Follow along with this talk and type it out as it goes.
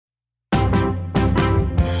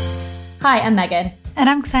Hi, I'm Megan. And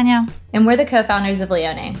I'm Ksenia. And we're the co-founders of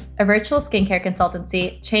Leone, a virtual skincare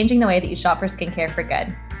consultancy changing the way that you shop for skincare for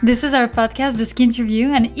good. This is our podcast, The Skin Interview,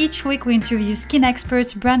 and each week we interview skin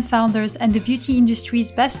experts, brand founders, and the beauty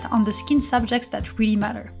industry's best on the skin subjects that really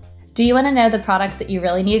matter. Do you want to know the products that you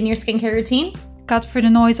really need in your skincare routine? Cut through the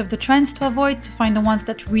noise of the trends to avoid to find the ones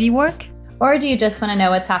that really work? Or do you just want to know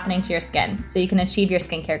what's happening to your skin so you can achieve your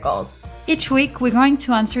skincare goals? Each week, we're going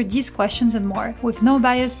to answer these questions and more with no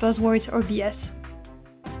bias, buzzwords, or BS.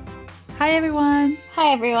 Hi, everyone.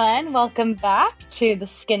 Hi, everyone. Welcome back to the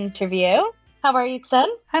Skin Interview. How are you, Xen?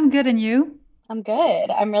 I'm good, and you? I'm good.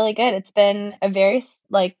 I'm really good. It's been a very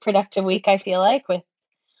productive week, I feel like, with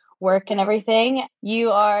work and everything. You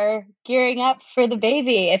are gearing up for the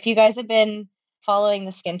baby. If you guys have been following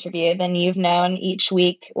the Skin Interview, then you've known each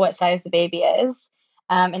week what size the baby is.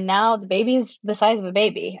 And now the baby's the size of a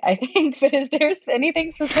baby, I think. But is there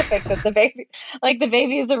anything specific that the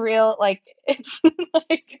baby is a real, it's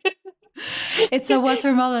like... It's a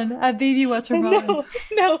watermelon, a baby watermelon.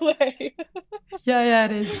 No way. Yeah,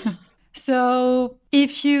 it is. So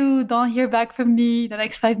if you don't hear back from me the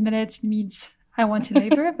next 5 minutes, it means I want to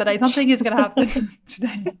labor, but I don't think it's going to happen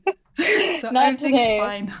today. So not today.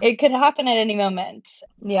 Fine. It could happen at any moment.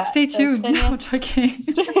 Yeah. Stay tuned. No, I'm joking.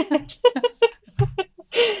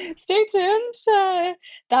 Stay tuned.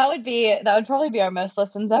 That would probably be our most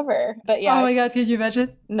listens ever. But yeah. Oh my God, could you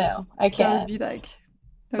imagine? No, I can't. That would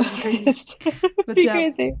be crazy. But yeah.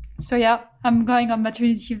 Crazy. So yeah, I'm going on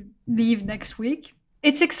maternity leave next week.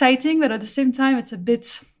 It's exciting, but at the same time, it's a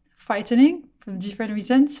bit frightening for different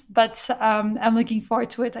reasons. But I'm looking forward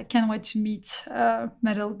to it. I can't wait to meet my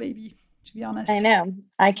little baby, to be honest. I know.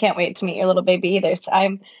 I can't wait to meet your little baby either. So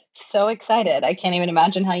I'm so excited. I can't even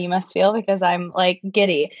imagine how you must feel because I'm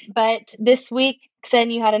giddy. But this week,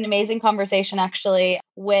 Xen, you had an amazing conversation actually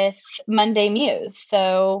with Monday Muse.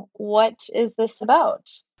 So what is this about?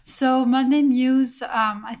 So Monday Muse,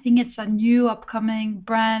 I think it's a new upcoming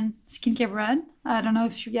skincare brand. I don't know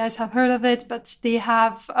if you guys have heard of it, but they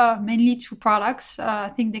have mainly two products. I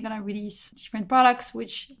think they're going to release different products,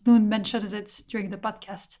 which Loon mentions it during the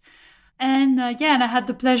podcast. And and I had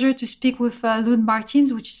the pleasure to speak with Loon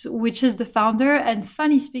Martins, which is the founder. And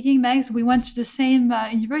funny speaking, Megs, we went to the same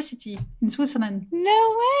university in Switzerland.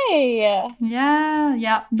 No way.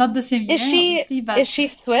 Yeah, not the same year. Is she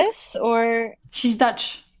Swiss or? She's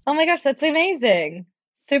Dutch. Oh my gosh, that's amazing.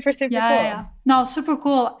 Super cool. Yeah. No, super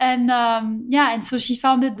cool. And and so she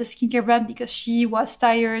founded the skincare brand because she was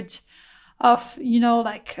tired of,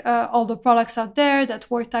 all the products out there that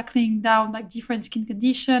were tackling down different skin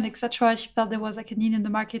condition, etc. She felt there was a need in the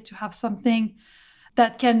market to have something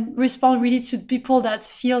that can respond really to people that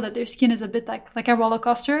feel that their skin is a bit like a roller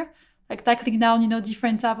coaster, tackling down,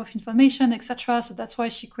 different type of inflammation, etc. So that's why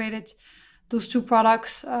she created those two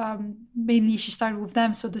products. Mainly she started with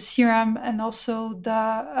them. So the serum and also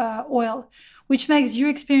the oil, which makes you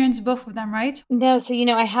experience both of them, right? No, so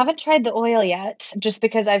I haven't tried the oil yet, just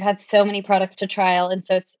because I've had so many products to trial, and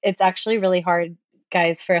so it's actually really hard,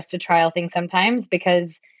 guys, for us to trial things sometimes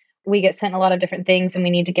because we get sent a lot of different things, and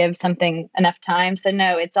we need to give something enough time. So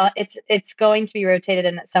no, it's going to be rotated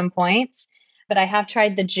in at some point. But I have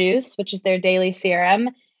tried the Juice, which is their daily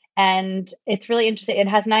serum, and it's really interesting. It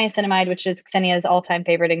has niacinamide, which is Ksenia's all-time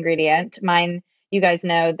favorite ingredient. Mine. You guys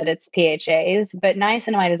know that it's PHAs, but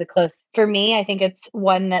niacinamide is for me, I think it's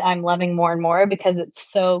one that I'm loving more and more because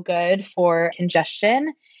it's so good for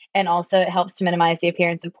congestion. And also it helps to minimize the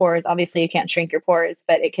appearance of pores. Obviously you can't shrink your pores,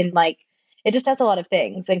 but it can it just does a lot of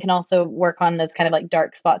things and can also work on those kind of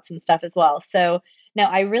dark spots and stuff as well. So no,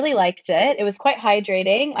 I really liked it. It was quite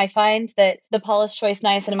hydrating. I find that the Paula's Choice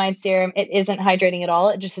niacinamide serum, it isn't hydrating at all.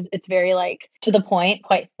 It just is, it's very to the point,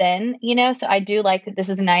 quite thin, So I do like that this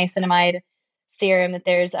is a niacinamide serum that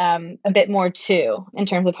there's a bit more to in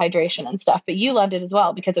terms of hydration and stuff. But you loved it as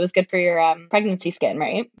well because it was good for your pregnancy skin,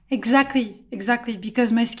 right? Exactly.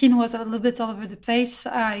 Because my skin was a little bit all over the place.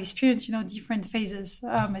 I experienced, different phases.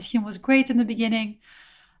 My skin was great in the beginning.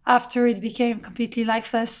 After it became completely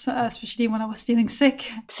lifeless, especially when I was feeling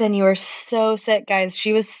sick. And you were so sick, guys.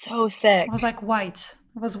 She was so sick. I was white.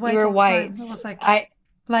 I was white. You were white. I was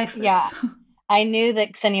lifeless. Yeah. I knew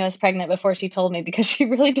that Ksenia was pregnant before she told me because she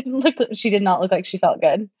really did not look like she felt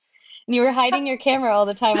good. And you were hiding your camera all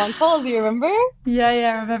the time on calls, you remember? Yeah,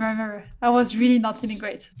 I remember. I was really not feeling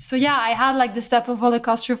great. So yeah, I had this type of roller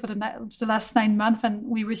coaster for the last 9 months, and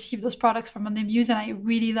we received those products from Monday Muse, and I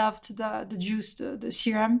really loved the Juice, the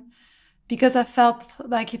serum, because I felt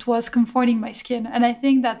like it was comforting my skin. And I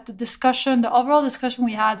think that the overall discussion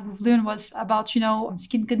we had with Loon was about,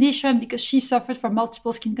 skin condition, because she suffered from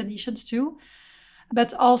multiple skin conditions too.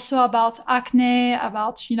 but also about acne,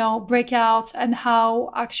 about, breakouts, and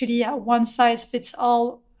how actually one size fits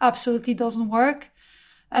all absolutely doesn't work.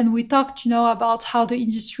 And we talked, about how the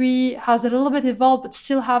industry has a little bit evolved, but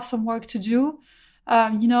still have some work to do.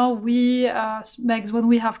 Megs, when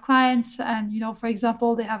we have clients and, for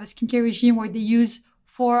example, they have a skincare regime where they use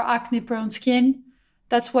for acne-prone skin,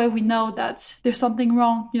 that's why we know that there's something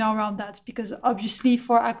wrong, around that. Because obviously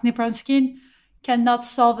for acne-prone skin cannot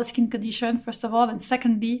solve a skin condition, first of all. And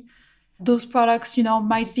secondly, those products,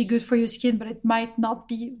 might be good for your skin, but it might not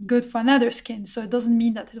be good for another skin. So it doesn't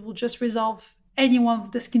mean that it will just resolve any one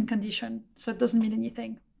of the skin condition. So it doesn't mean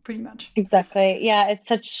anything, pretty much. Exactly. Yeah, it's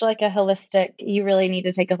such like a holistic, you really need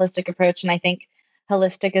to take a holistic approach. And I think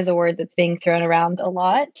holistic is a word that's being thrown around a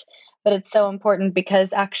lot, but it's so important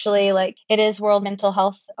because actually like it is World Mental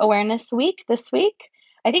Health Awareness Week this week.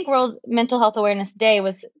 I think World Mental Health Awareness Day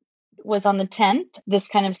was on the 10th, this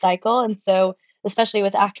kind of cycle. And so especially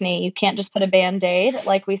with acne, you can't just put a Band-Aid,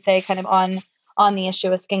 like we say, kind of on the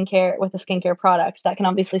issue of skincare with a skincare product that can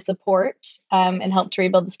obviously support and help to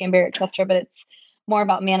rebuild the skin barrier, et cetera. But it's more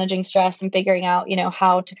about managing stress and figuring out,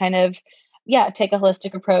 how to kind of, take a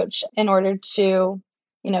holistic approach in order to,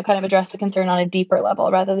 kind of address the concern on a deeper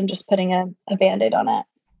level rather than just putting a Band-Aid on it.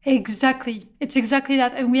 Exactly. It's exactly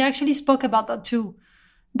that. And we actually spoke about that too.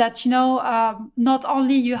 That, not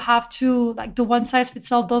only you have to, like the one size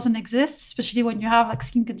fits all doesn't exist, especially when you have like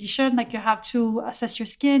skin condition, like you have to assess your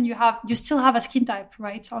skin, you still have a skin type,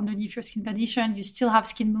 right? Underneath your skin condition, you still have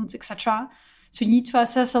skin moods, etc. So you need to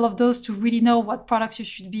assess all of those to really know what products you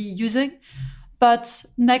should be using. But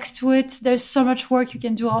next to it, there's so much work you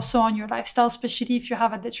can do also on your lifestyle, especially if you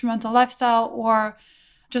have a detrimental lifestyle or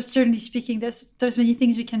just generally speaking, there's many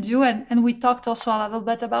things you can do. And we talked also a little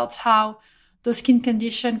bit about how the skin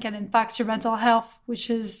condition can impact your mental health,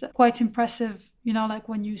 which is quite impressive. Like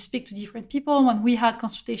when you speak to different people, when we had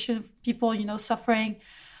consultation with people, suffering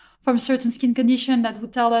from certain skin condition that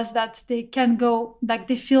would tell us that they can go, like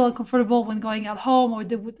they feel uncomfortable when going out home, or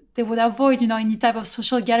they would avoid, any type of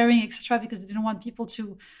social gathering, etc., because they didn't want people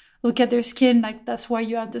to look at their skin. Like that's why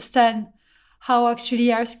you understand how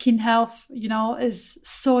actually our skin health, is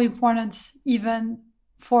so important even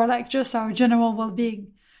for like just our general well-being.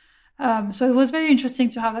 So it was very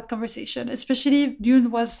interesting to have that conversation, especially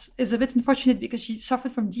Dune is a bit unfortunate because she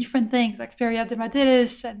suffered from different things like periodic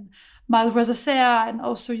dermatitis and mild rosacea and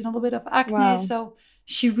also, a little bit of acne. Wow. So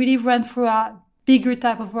she really went through a bigger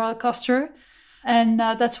type of roller coaster. And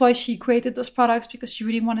that's why she created those products, because she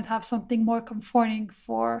really wanted to have something more comforting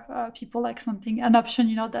for people, like an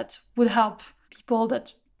option, that would help people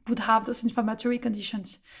that would have those inflammatory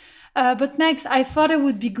conditions. But next, I thought it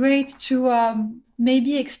would be great to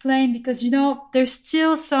maybe explain, because, there's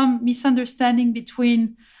still some misunderstanding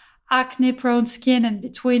between acne-prone skin and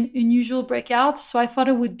between unusual breakouts. So I thought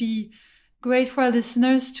it would be great for our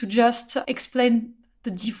listeners to just explain the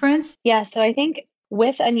difference. Yeah, so I think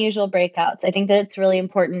with unusual breakouts, I think that it's really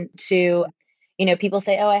important to, people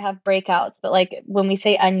say, oh, I have breakouts. But like when we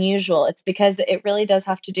say unusual, it's because it really does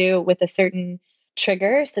have to do with a certain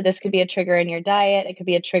trigger. So this could be a trigger in your diet. It could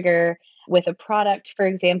be a trigger with a product, for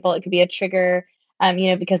example. It could be a trigger,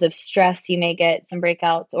 because of stress, you may get some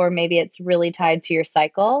breakouts, or maybe it's really tied to your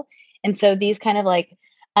cycle. And so these kind of like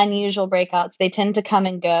unusual breakouts, they tend to come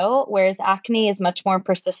and go, whereas acne is much more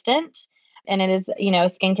persistent. And it is, a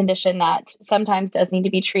skin condition that sometimes does need to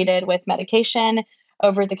be treated with medication,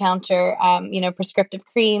 over the counter, prescriptive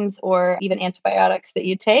creams, or even antibiotics that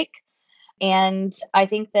you take. And I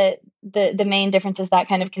think that the main difference is that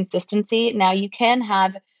kind of consistency. Now you can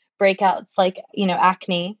have breakouts like,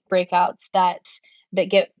 acne breakouts that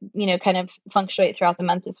get, kind of fluctuate throughout the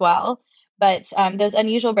month as well. But those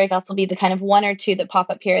unusual breakouts will be the kind of one or two that pop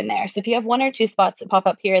up here and there. So if you have one or two spots that pop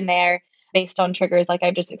up here and there based on triggers, like I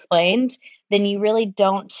just explained, then you really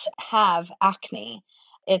don't have acne.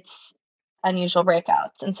 It's unusual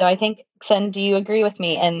breakouts. And so I think, Xin, do you agree with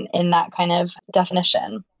me in that kind of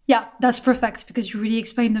definition? Yeah, that's perfect, because you really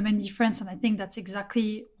explained the main difference. And I think that's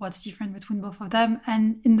exactly what's different between both of them.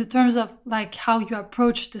 And in the terms of like how you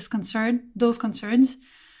approach those concerns,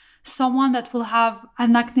 someone that will have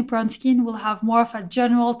an acne-prone skin will have more of a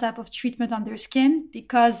general type of treatment on their skin,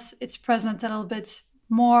 because it's present a little bit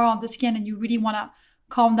more on the skin and you really want to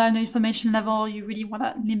calm down the inflammation level. You really want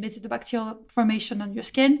to limit the bacterial formation on your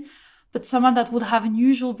skin. But someone that would have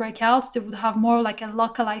unusual breakouts, they would have more like a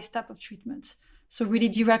localized type of treatment. So really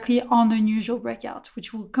directly on the unusual breakout,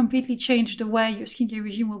 which will completely change the way your skincare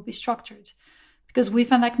regime will be structured. Because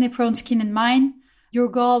with an acne-prone skin in mind, your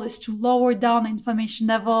goal is to lower down the inflammation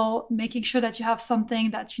level, making sure that you have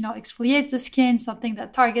something that, exfoliates the skin, something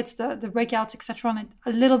that targets the breakouts, etc., on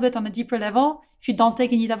a little bit on a deeper level, if you don't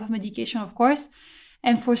take any type of medication, of course.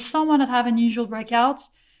 And for someone that have unusual breakouts,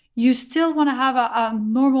 you still want to have a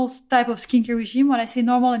normal type of skincare regime. When I say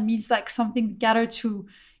normal, it means like something gathered to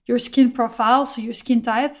your skin profile, so your skin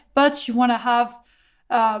type, but you want to have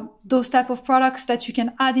those type of products that you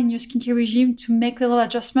can add in your skincare regime to make little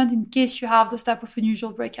adjustment in case you have those type of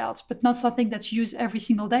unusual breakouts, but not something that you use every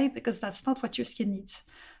single day, because that's not what your skin needs.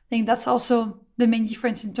 I think that's also the main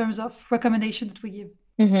difference in terms of recommendation that we give.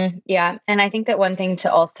 Mm-hmm. Yeah. And I think that one thing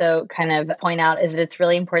to also kind of point out is that it's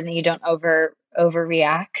really important that you don't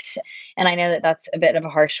overreact. And I know that that's a bit of a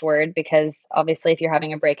harsh word, because obviously if you're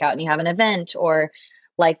having a breakout and you have an event, or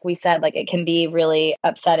like we said, like it can be really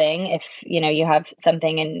upsetting if, you have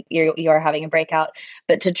something and you're having a breakout,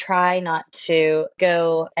 but to try not to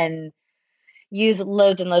go and use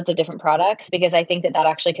loads and loads of different products, because I think that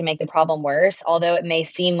actually can make the problem worse. Although it may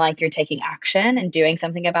seem like you're taking action and doing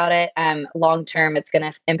something about it, long term, it's going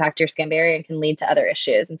to impact your skin barrier and can lead to other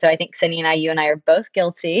issues. And so I think Ksenia, you and I are both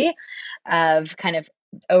guilty of kind of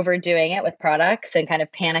overdoing it with products and kind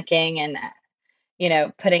of panicking and,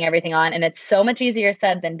 putting everything on. And it's so much easier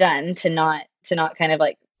said than done to not kind of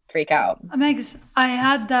like freak out. Megs, I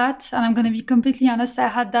had that, and I'm going to be completely honest, I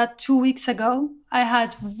had that 2 weeks ago. I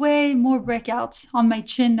had way more breakouts on my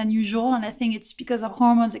chin than usual, and I think it's because of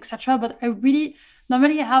hormones, etc. But I really,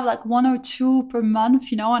 normally I have like 1 or 2 per month,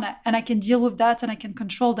 and I can deal with that and I can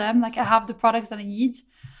control them. Like I have the products that I need.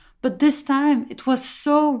 But this time it was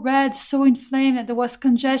so red, so inflamed, and there was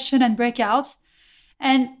congestion and breakouts.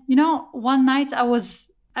 And, one night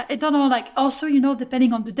I don't know, like also,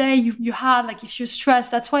 depending on the day you had, like if you're stressed,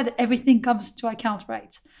 that's why everything comes into account,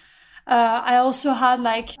 right? I also had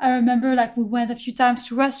I remember we went a few times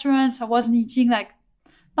to restaurants. I wasn't eating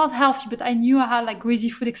not healthy, but I knew I had greasy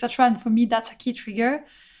food, etc. And for me, that's a key trigger.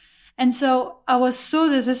 And so I was so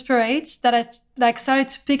desperate that I started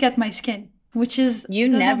to pick at my skin, which is you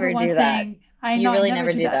never do that. I know, you really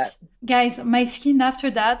never do that. Guys, my skin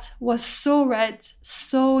after that was so red,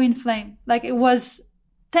 so inflamed. It was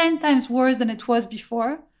 10 times worse than it was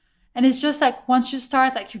before. And it's just once you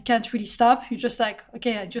start, you can't really stop. You're just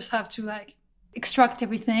okay, I just have to extract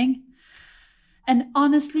everything. And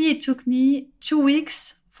honestly, it took me 2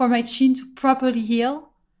 weeks for my chin to properly heal.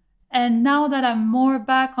 And now that I'm more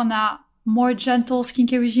back on a more gentle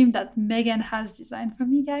skincare regime that Megan has designed for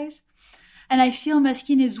me, guys, and I feel my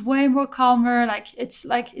skin is way more calmer.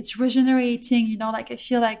 It's regenerating,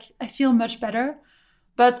 I feel much better.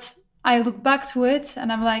 But I look back to it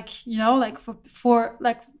and I'm for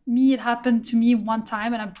me, it happened to me one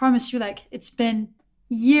time. And I promise you, it's been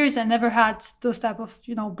years I never had those type of,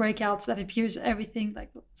 breakouts that appears everything,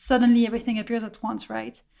 suddenly everything appears at once,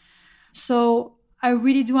 right? So I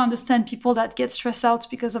really do understand people that get stressed out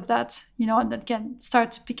because of that, and that can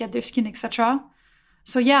start to pick at their skin, etc.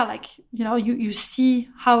 So yeah, you see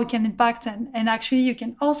how it can impact, and actually you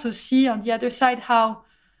can also see on the other side how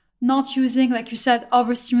not using, like you said,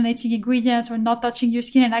 overstimulating ingredients or not touching your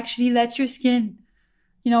skin and actually let your skin,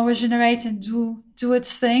 regenerate and do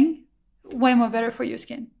its thing, way more better for your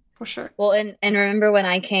skin, for sure. Well, and remember when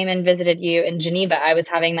I came and visited you in Geneva, I was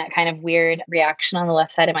having that kind of weird reaction on the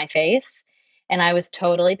left side of my face. And I was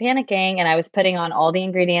totally panicking, and I was putting on all the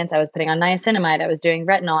ingredients. I was putting on niacinamide. I was doing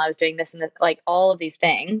retinol. I was doing this and this, all of these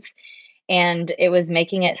things. And it was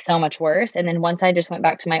making it so much worse. And then once I just went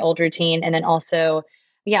back to my old routine, and then also,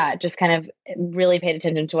 just kind of really paid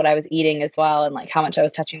attention to what I was eating as well, and how much I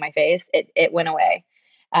was touching my face, it went away.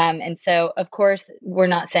 And so, of course, we're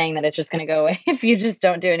not saying that it's just going to go away if you just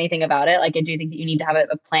don't do anything about it. I do think that you need to have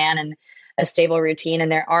a plan and a stable routine. And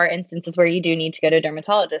there are instances where you do need to go to a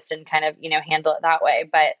dermatologist and kind of, handle it that way.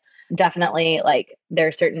 But definitely there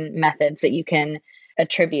are certain methods that you can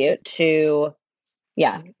attribute to,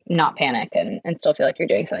 not panic and still feel like you're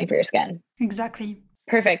doing something for your skin. Exactly.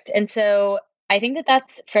 Perfect. And so I think that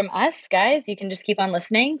that's from us, guys. You can just keep on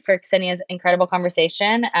listening for Ksenia's incredible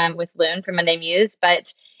conversation with Lune from Monday Muse.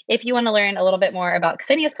 But if you want to learn a little bit more about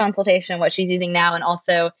Ksenia's consultation, what she's using now, and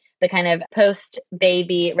also the kind of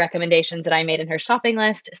post-baby recommendations that I made in her shopping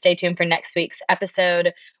list, stay tuned for next week's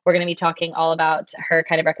episode. We're going to be talking all about her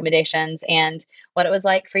kind of recommendations and what it was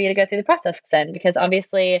like for you to go through the process, Ksen, because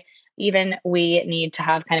obviously even we need to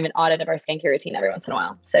have kind of an audit of our skincare routine every once in a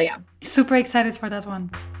while. So yeah. Super excited for that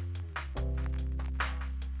one.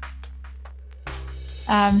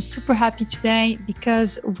 I'm super happy today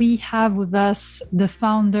because we have with us the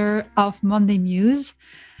founder of Monday Muse,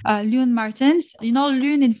 Lune Martens.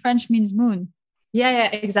 Lune in French means moon. Yeah,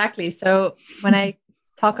 exactly. So when I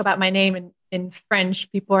talk about my name in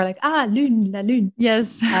French, people are like, lune, la lune.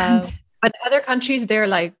 Yes. But other countries, they're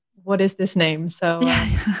like, what is this name? So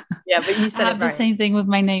yeah, but you said I have it the right. same thing with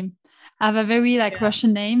my name. I have a very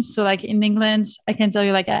Russian name. So like in England, I can tell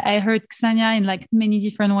you like I heard Ksenia in like many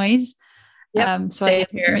different ways. Yep, so I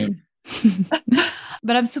get what you mean.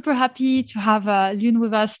 But I'm super happy to have Lune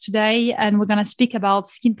with us today, and we're going to speak about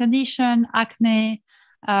skin condition, acne,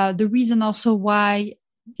 the reason also why,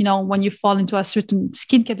 when you fall into a certain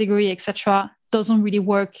skin category, etc., doesn't really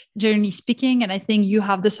work, generally speaking. And I think you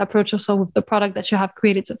have this approach also with the product that you have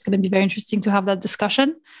created. So it's going to be very interesting to have that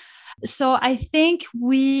discussion. So I think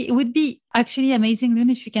it would be actually amazing, Lune,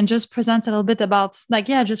 if you can just present a little bit about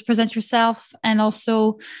just present yourself and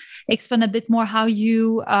also explain a bit more how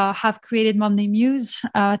you have created Monday Muse.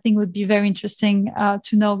 I think it would be very interesting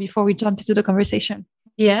to know before we jump into the conversation.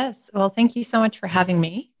 Yes. Well, thank you so much for having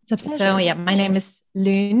me. It's a pleasure. So yeah, my name is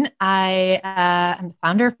Lune. I am the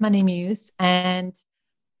founder of Monday Muse, and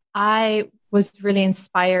I was really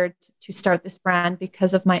inspired to start this brand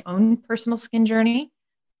because of my own personal skin journey.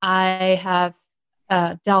 I have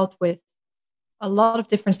dealt with a lot of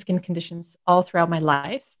different skin conditions all throughout my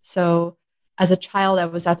life. So as a child, I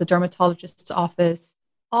was at the dermatologist's office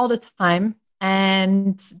all the time.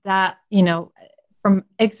 And that, from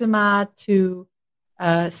eczema to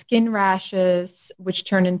skin rashes, which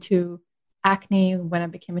turned into acne when I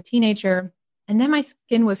became a teenager. And then my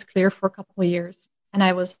skin was clear for a couple of years. And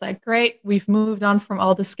I was like, great, we've moved on from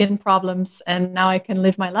all the skin problems and now I can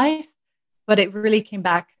live my life. But it really came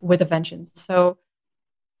back with a vengeance. So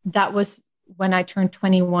that was when I turned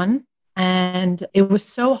 21. And it was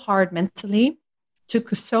so hard mentally, took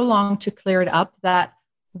so long to clear it up that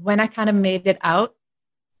when I kind of made it out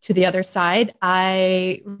to the other side,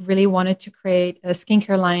 I really wanted to create a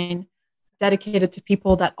skincare line dedicated to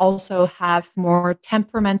people that also have more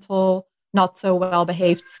temperamental, not so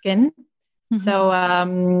well-behaved skin. Mm-hmm.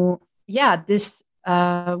 So this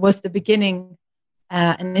was the beginning,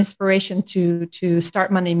 an inspiration to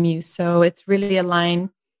start Monday Muse. So it's really a line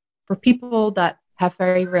for people that have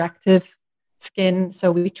very reactive skin.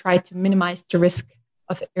 So we try to minimize the risk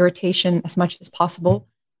of irritation as much as possible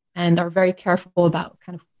and are very careful about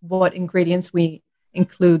kind of what ingredients we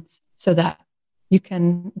include so that you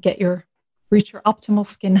can reach your optimal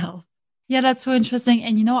skin health. Yeah, that's so interesting.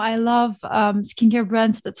 And, I love skincare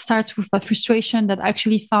brands that starts with a frustration that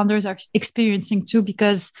actually founders are experiencing too,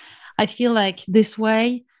 because I feel like this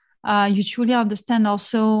way, you truly understand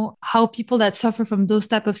also how people that suffer from those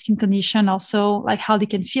type of skin condition, also like how they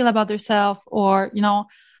can feel about themselves or,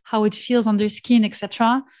 how it feels on their skin,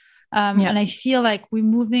 etc. And I feel like we're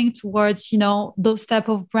moving towards, those type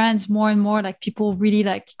of brands more and more, like people really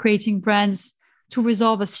like creating brands to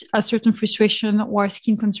resolve a certain frustration or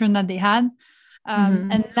skin concern that they had.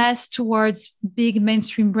 And less towards big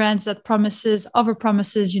mainstream brands that over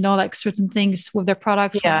promises, like certain things with their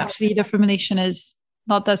products. Yeah. When actually the formulation is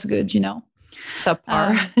not as good,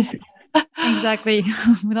 Subpar. Exactly.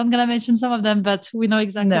 We're not going to mention some of them, but we know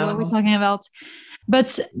exactly what we're talking about.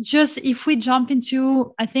 But just if we jump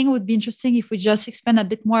into, I think it would be interesting if we just expand a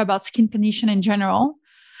bit more about skin condition in general,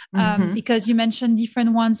 because you mentioned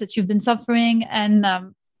different ones that you've been suffering and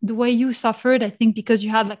the way you suffered, I think because you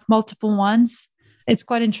had like multiple ones, it's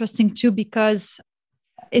quite interesting too, because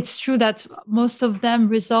it's true that most of them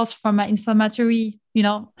results from an inflammatory,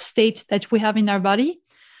 state that we have in our body.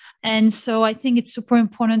 And so I think it's super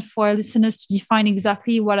important for our listeners to define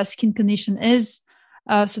exactly what a skin condition is,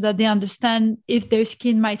 so that they understand if their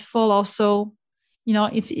skin might fall also,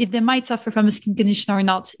 if they might suffer from a skin condition or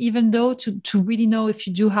not. Even though to really know if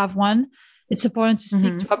you do have one, it's important to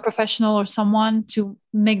speak to a professional or someone to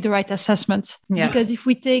make the right assessment. Yeah. Because if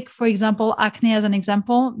we take, for example, acne as an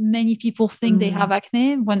example, many people think they have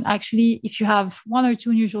acne when actually if you have 1 or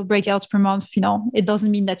 2 unusual breakouts per month, it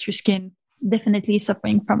doesn't mean that your skin definitely is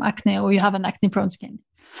suffering from acne or you have an acne prone skin.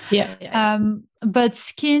 Yeah. But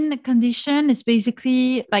skin condition is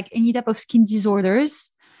basically like any type of skin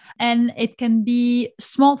disorders. And it can be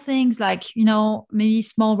small things like, maybe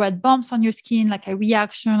small red bumps on your skin, like a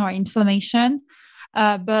reaction or inflammation.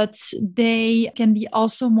 But they can be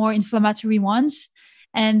also more inflammatory ones.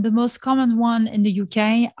 And the most common one in the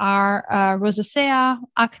UK are rosacea,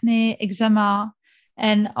 acne, eczema,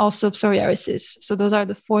 and also psoriasis. So those are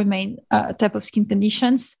the 4 main type of skin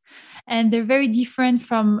conditions. And they're very different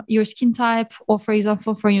from your skin type or, for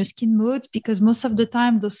example, from your skin mood, because most of the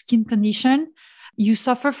time, those skin conditions, you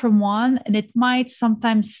suffer from one and it might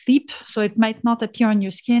sometimes sleep. So it might not appear on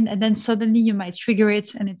your skin. And then suddenly you might trigger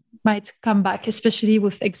it and it might come back, especially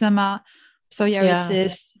with eczema,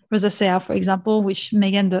 psoriasis, rosacea, for example, which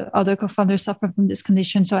Megan, the other co-founder, suffer from this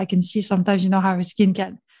condition. So I can see sometimes, how her skin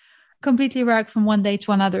can completely react from one day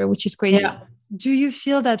to another, which is crazy. Yeah. Do you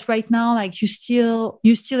feel that right now, like you still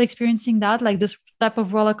experiencing that, like this type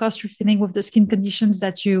of roller coaster feeling with the skin conditions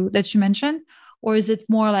that you mentioned, or is it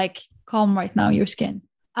more like calm right now, your skin?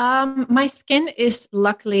 My skin is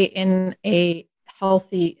luckily in a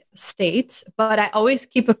healthy state, but I always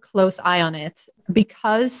keep a close eye on it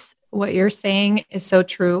because what you're saying is so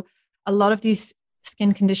true. A lot of these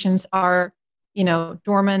skin conditions are,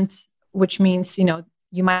 dormant, which means,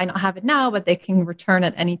 you might not have it now, but they can return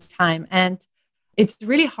at any time. And it's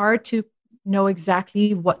really hard to know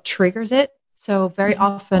exactly what triggers it. So very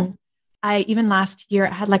often, even last year,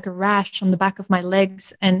 I had like a rash on the back of my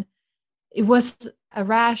legs, and it was a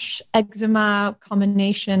rash, eczema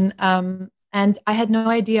combination. And I had no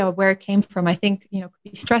idea where it came from. I think, it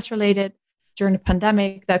could be stress related during the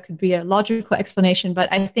pandemic. That could be a logical explanation.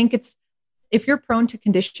 But I think if you're prone to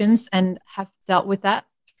conditions and have dealt with that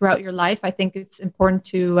throughout your life, I think it's important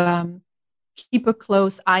to keep a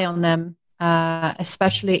close eye on them,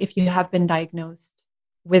 especially if you have been diagnosed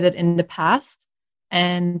with it in the past.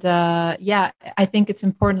 And I think it's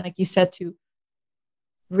important, like you said, to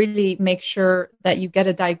really make sure that you get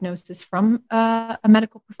a diagnosis from a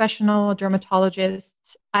medical professional, a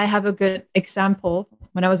dermatologist. I have a good example.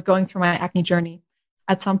 When I was going through my acne journey,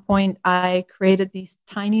 at some point I created these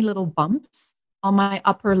tiny little bumps on my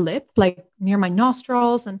upper lip, like near my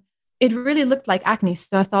nostrils, and it really looked like acne.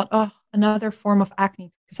 So I thought, oh, another form of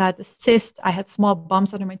acne, because I had the cyst, I had small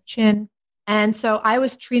bumps under my chin. And so I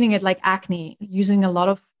was treating it like acne, using a lot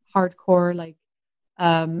of hardcore, like,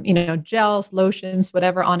 gels, lotions,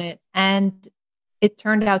 whatever on it. And it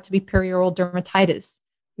turned out to be perioral dermatitis,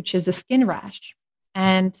 which is a skin rash.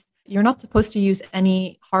 And you're not supposed to use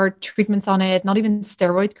any hard treatments on it, not even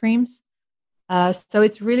steroid creams. So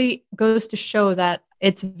it really goes to show that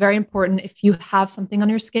it's very important, if you have something on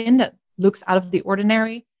your skin that looks out of the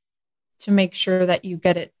ordinary, to make sure that you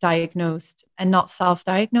get it diagnosed and not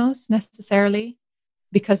self-diagnosed necessarily,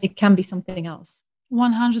 because it can be something else.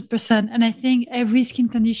 100%. And I think every skin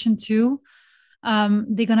condition too,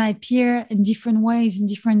 they're going to appear in different ways in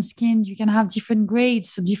different skin. You can have different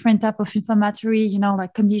grades, so different type of inflammatory,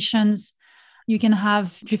 like conditions. You can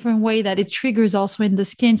have different way that it triggers also in the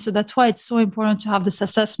skin. So that's why it's so important to have this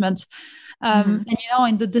assessment. And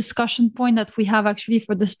in the discussion point that we have actually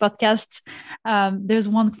for this podcast, there's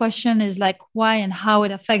one question is like why and how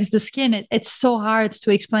it affects the skin. It's so hard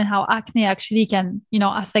to explain how acne actually can,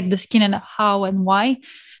 affect the skin and how and why,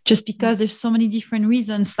 just because there's so many different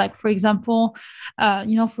reasons. Like, for example,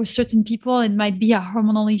 for certain people, it might be a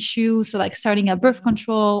hormonal issue. So like starting a birth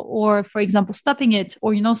control, or for example, stopping it,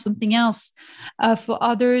 or, something else. For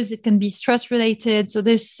others, it can be stress related. So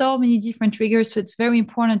there's so many different triggers. So it's very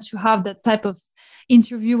important to have that type of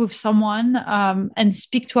interview with someone and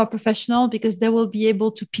speak to a professional, because they will be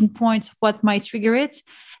able to pinpoint what might trigger it.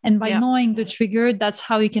 And by knowing the trigger, that's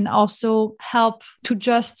how you can also help to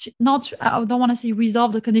just I don't want to say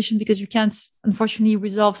resolve the condition, because you can't unfortunately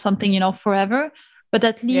resolve something, forever, but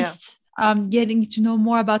at least getting to know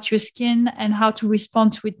more about your skin and how to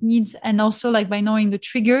respond to its needs. And also, like, by knowing the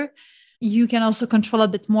trigger, you can also control a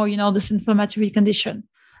bit more, this inflammatory condition.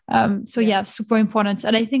 Super important.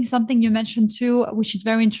 And I think something you mentioned too, which is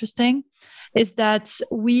very interesting, is that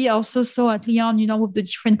we also saw at Lyon, with the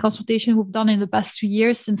different consultation we've done in the past 2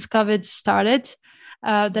 years since COVID started,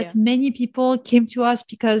 that many people came to us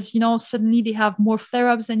because, suddenly they have more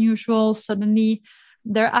flare-ups than usual. Suddenly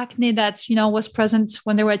their acne that, was present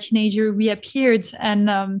when they were a teenager reappeared.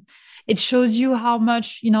 And it shows you how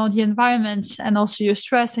much, the environment and also your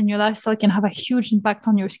stress and your lifestyle can have a huge impact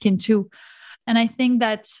on your skin too. And I think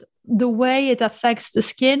that the way it affects the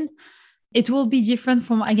skin, it will be different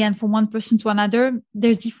from one person to another.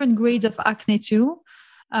 There's different grades of acne too.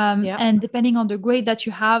 And depending on the grade that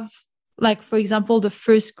you have, like, for example, the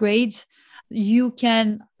first grade, you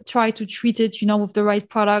can try to treat it, with the right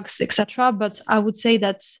products, etc. But I would say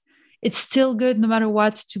that it's still good, no matter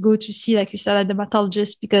what, to go to see, like you said, a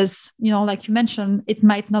dermatologist, because, like you mentioned, it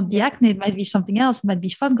might not be acne, it might be something else. It might be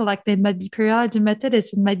fungal acne, it might be perioral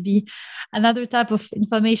dermatitis, it might be another type of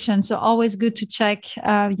inflammation. So always good to check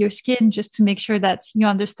your skin, just to make sure that you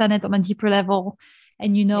understand it on a deeper level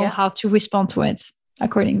and how to respond to it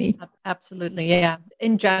accordingly. Absolutely. Yeah.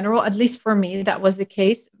 In general, at least for me, that was the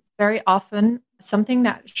case. Very often, something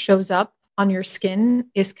that shows up on your skin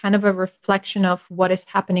is kind of a reflection of what is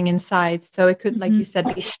happening inside. So it could, like you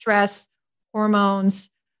said, be stress, hormones.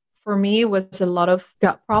 For me, it was a lot of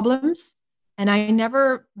gut problems. And I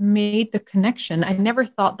never made the connection. I never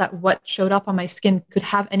thought that what showed up on my skin could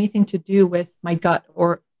have anything to do with my gut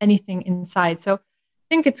or anything inside. So I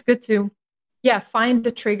think it's good to, find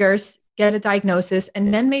the triggers, get a diagnosis,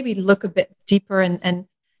 and then maybe look a bit deeper and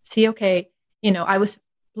see, okay, I was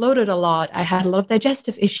bloated a lot. I had a lot of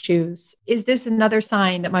digestive issues. Is this another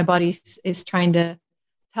sign that my body is trying to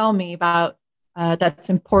tell me about that's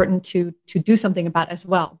important to do something about as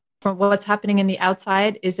well? From what's happening in the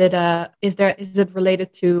outside, is it related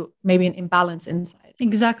to maybe an imbalance inside?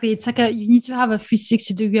 Exactly. It's like you need to have a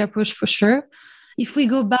 360-degree approach for sure. If we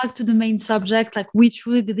go back to the main subject, like we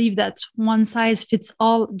truly believe that one size fits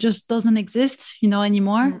all just doesn't exist,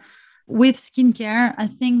 anymore. With skincare, I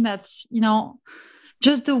think that's,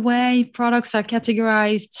 just the way products are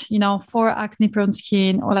categorized, for acne prone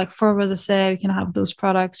skin or like for rosacea, you can have those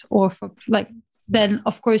products, or for like, then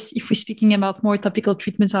of course, if we're speaking about more topical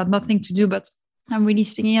treatments, have nothing to do, but I'm really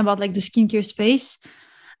speaking about like the skincare space.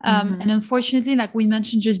 And unfortunately, like we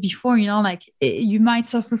mentioned just before, you might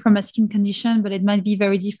suffer from a skin condition, but it might be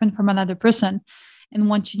very different from another person. And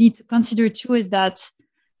what you need to consider too is that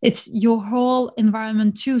it's your whole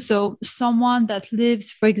environment too. So someone that lives,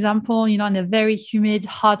 for example, in a very humid,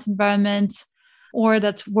 hot environment, or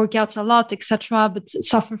that workouts a lot, etc., but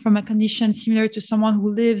suffer from a condition similar to someone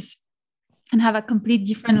who lives and have a complete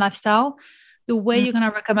different lifestyle, the way you're going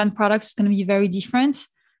to recommend products is going to be very different.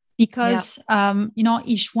 Because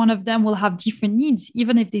each one of them will have different needs,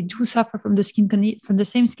 even if they do suffer from the from the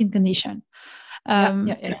same skin condition.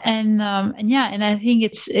 And I think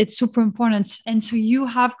it's super important. And so you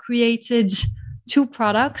have created 2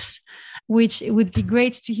 products, which it would be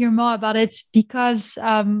great to hear more about it, because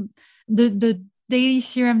the daily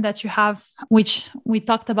serum that you have, which we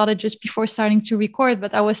talked about it just before starting to record,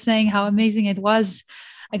 but I was saying how amazing it was.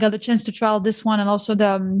 I got the chance to try this one, and also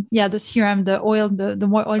the serum, the oil, the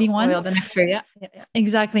more oily one. Oil, the nectar, yeah.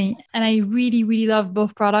 Exactly. And I really, really love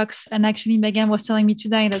both products. And actually, Megan was telling me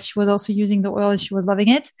today that she was also using the oil and she was loving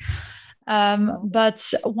it.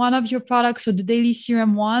 But one of your products, so the daily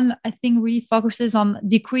serum one, I think really focuses on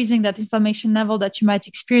decreasing that inflammation level that you might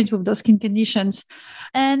experience with those skin conditions.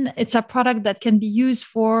 And it's a product that can be used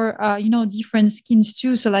for, different skins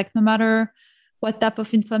too. So like no matter what type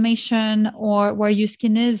of inflammation or where your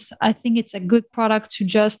skin is, I think it's a good product to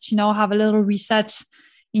just, have a little reset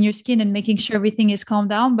in your skin and making sure everything is calmed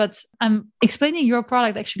down. But I'm explaining your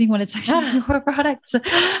product actually when it's actually your product. So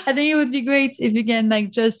I think it would be great if you can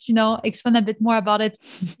just, explain a bit more about it.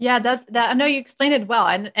 Yeah, that I know you explained it well.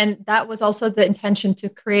 And that was also the intention, to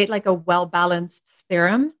create like a well-balanced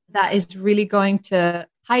serum that is really going to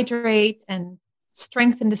hydrate and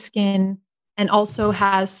strengthen the skin, and also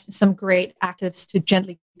has some great actives to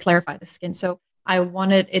gently clarify the skin. So I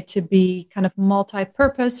wanted it to be kind of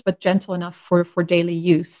multi-purpose, but gentle enough for daily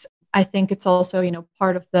use. I think it's also,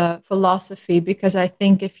 part of the philosophy, because I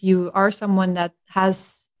think if you are someone that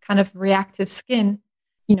has kind of reactive skin,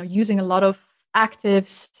 using a lot of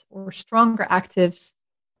actives or stronger actives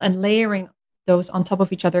and layering those on top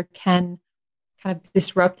of each other can kind of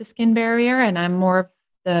disrupt the skin barrier. And I'm more of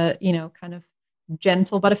the, kind of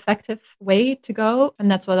gentle but effective way to go.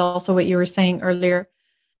 And that's what you were saying earlier,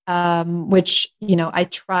 which, I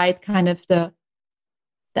tried kind of the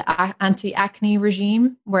anti-acne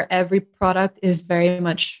regime, where every product is very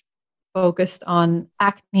much focused on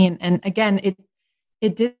acne. And again,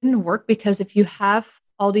 it didn't work, because if you have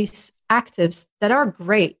all these actives that are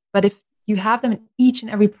great, but if you have them in each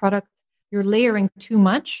and every product, you're layering too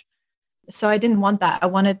much. So I didn't want that. I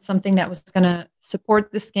wanted something that was going to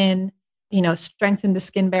support the skin, strengthen the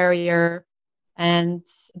skin barrier, and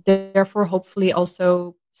therefore hopefully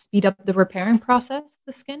also speed up the repairing process of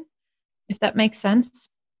the skin, if that makes sense.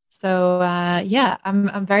 So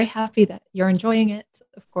I'm very happy that you're enjoying it,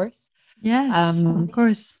 of course. Yes, of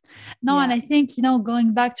course. No, yeah. And I think,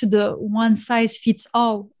 going back to the one size fits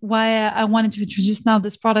all, why I wanted to introduce now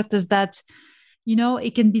this product is that,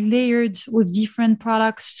 it can be layered with different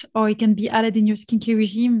products, or it can be added in your skincare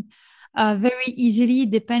regime very easily,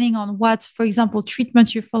 depending on what, for example,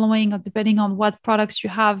 treatment you're following, or depending on what products you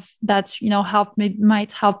have that,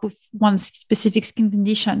 might help with one specific skin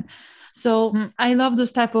condition. So I love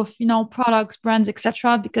those type of, products, brands,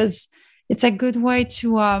 etc., because it's a good way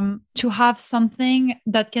to have something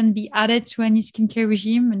that can be added to any skincare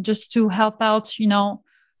regime, and just to help out,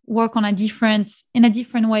 work in a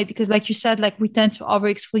different way. Because like you said, like we tend to over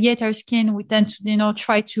exfoliate our skin. We tend to,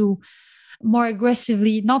 try to more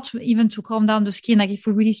aggressively, even to calm down the skin. Like if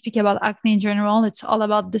we really speak about acne in general, it's all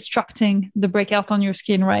about destructing the breakout on your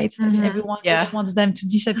skin, right? Mm-hmm. Everyone just wants them to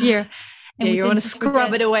disappear. And you want to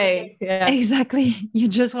scrub it away. Yeah. Exactly. You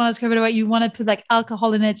just want to scrub it away. You want to put like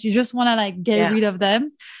alcohol in it. You just want to like get rid of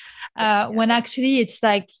them. when actually it's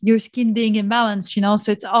like your skin being imbalanced,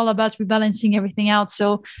 so it's all about rebalancing everything out.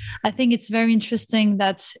 So I think it's very interesting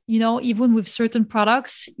that, even with certain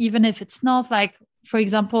products, even if it's not like, for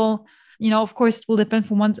example, of course it will depend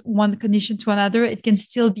from one condition to another, it can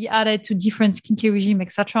still be added to different skincare regime,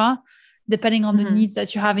 etc., depending on the needs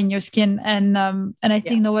that you have in your skin. And I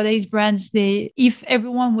think nowadays brands, if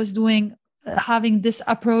everyone was having this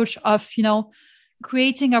approach of,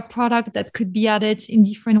 creating a product that could be added in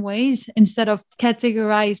different ways instead of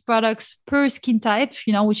categorize products per skin type,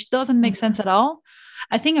 which doesn't make sense at all.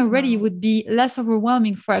 I think already it would be less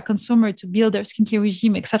overwhelming for a consumer to build their skincare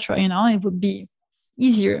regime, etc. It would be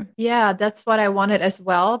easier. Yeah, that's what I wanted as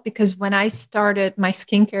well. Because when I started my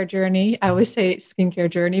skincare journey, I always say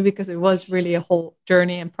skincare journey because it was really a whole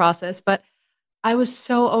journey and process, but I was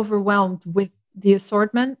so overwhelmed with the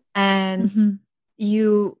assortment and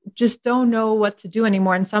you just don't know what to do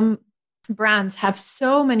anymore. And some brands have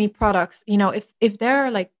so many products, if there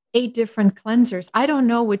are like 8 different cleansers, I don't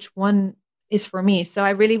know which one is for me. So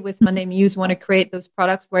I really, with Monday Muse, want to create those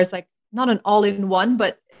products where it's like not an all-in-one,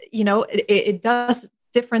 but it does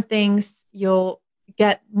different things. You'll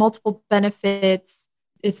get multiple benefits.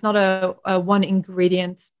 It's not a one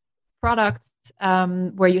ingredient product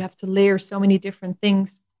where you have to layer so many different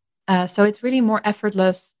things. So it's really more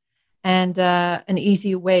effortless and an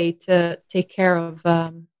easy way to take care of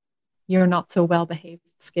your not so well-behaved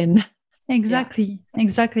skin. Exactly.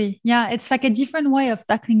 Yeah, it's like a different way of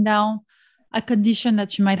tackling down a condition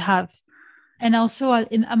that you might have. And also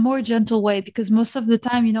in a more gentle way, because most of the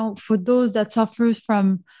time, for those that suffer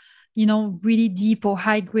from, really deep or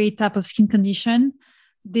high grade type of skin condition,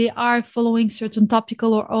 they are following certain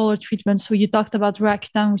topical or oral treatments. So you talked about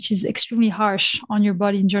Roaccutane, which is extremely harsh on your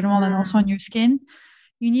body in general and also on your skin.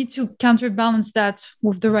 You need to counterbalance that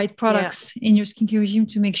with the right products in your skincare regime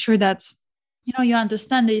to make sure that, you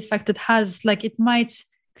understand the effect it has. Like it might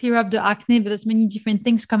clear up the acne, but there's many different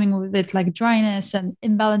things coming with it, like dryness and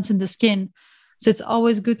imbalance in the skin. So it's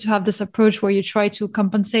always good to have this approach where you try to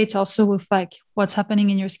compensate also with like what's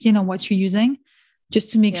happening in your skin or what you're using,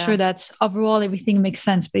 just to make sure that overall everything makes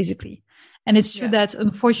sense, basically. And it's true that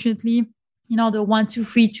unfortunately, the 1, 2,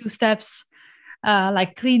 3, 2 steps,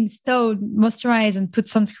 like clean, tone, moisturize, and put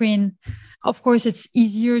sunscreen. Of course, it's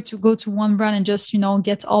easier to go to one brand and just,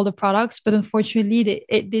 get all the products. But unfortunately,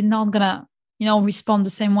 they're not gonna, respond the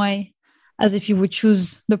same way as if you would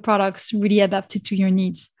choose the products really adapted to your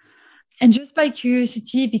needs. And just by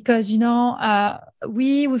curiosity, because,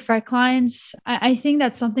 we, with our clients, I think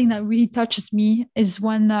that's something that really touches me is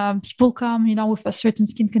when people come, with a certain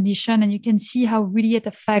skin condition and you can see how really it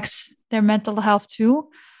affects their mental health too.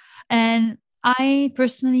 And I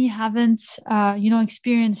personally haven't,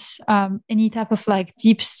 experienced any type of like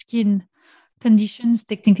deep skin conditions,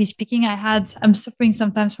 technically speaking. I'm suffering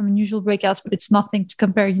sometimes from unusual breakouts, but it's nothing to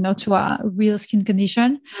compare, to a real skin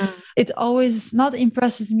condition. It always not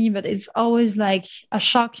impresses me, but it's always like a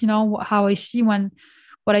shock, how I see when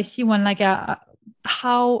like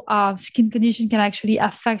how skin condition can actually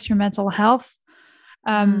affect your mental health.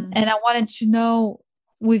 And I wanted to know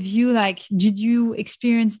with you, like, did you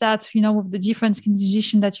experience that, with the different skin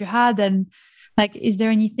condition that you had? And like, is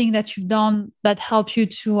there anything that you've done that helped you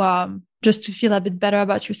to, just to feel a bit better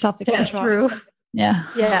about yourself, etc.?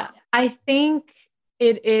 Yeah. I think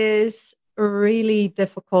it is really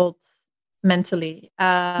difficult mentally,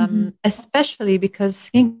 especially because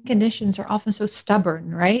skin conditions are often so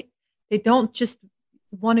stubborn, right? They don't just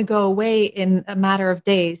want to go away in a matter of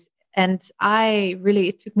days. And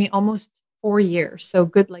it took me almost 4 years, so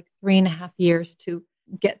good, like 3.5 years to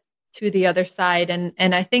get to the other side.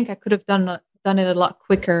 And I think I could have done it a lot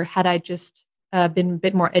quicker had I just been a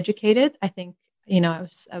bit more educated. I think, I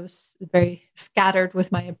was very scattered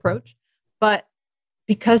with my approach, but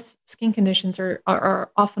because skin conditions are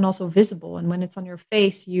often also visible. And when it's on your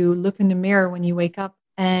face, you look in the mirror when you wake up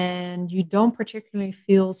and you don't particularly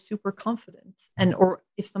feel super confident. Or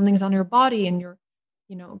if something's on your body and you're,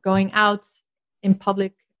 going out in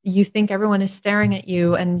public, you think everyone is staring at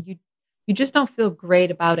you and you just don't feel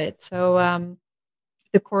great about it. So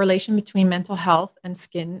the correlation between mental health and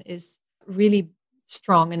skin is really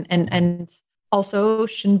strong and also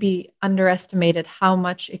shouldn't be underestimated how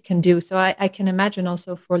much it can do. So I can imagine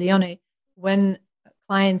also for Leone, when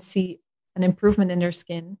clients see an improvement in their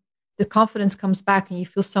skin, the confidence comes back and you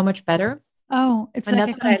feel so much better. Oh, it's and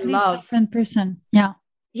like a complete different person. Yeah.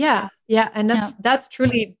 And that's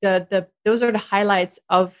truly those are the highlights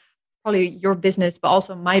of probably your business, but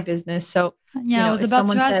also my business. So I was about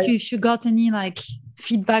to ask you if you got any like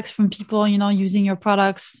feedbacks from people, using your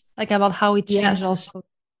products, like about how it changed also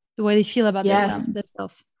the way they feel about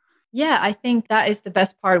themselves. Yeah, I think that is the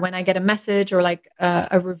best part when I get a message or like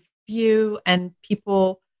a review and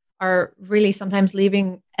people are really sometimes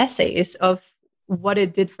leaving essays of what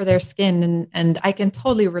it did for their skin. And I can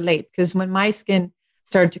totally relate because when my skin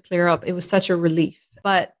started to clear up, it was such a relief.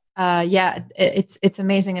 But yeah, it's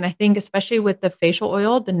amazing. And I think especially with the facial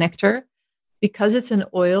oil, the nectar, because it's an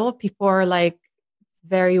oil, people are like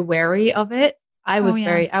very wary of it. Oh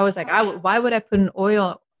yeah. I was like, why would I put an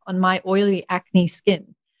oil on my oily acne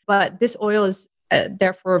skin? But this oil is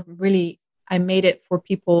therefore really, I made it for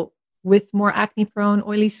people with more acne prone,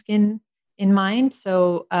 oily skin in mind.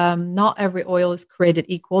 So not every oil is created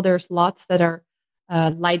equal. There's lots that are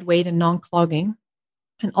lightweight and non clogging.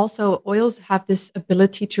 And also, oils have this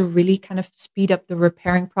ability to really kind of speed up the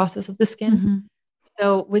repairing process of the skin. Mm-hmm.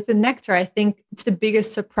 So with the nectar, I think it's the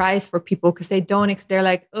biggest surprise for people because they're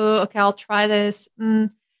like, oh, okay, I'll try this.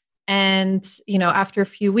 And, after a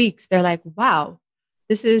few weeks, they're like, wow,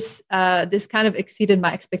 this kind of exceeded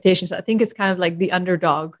my expectations. I think it's kind of like the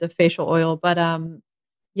underdog, the facial oil. But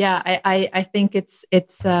yeah, I think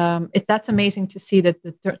that's amazing to see that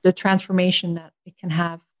the transformation that it can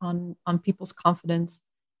have on people's confidence.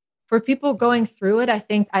 For people going through it, I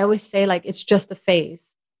think I always say like it's just a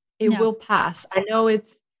phase. It will pass. I know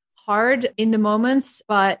it's hard in the moments,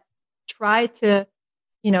 but try to,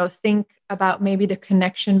 think about maybe the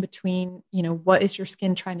connection between, what is your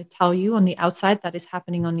skin trying to tell you on the outside that is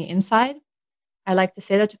happening on the inside. I like to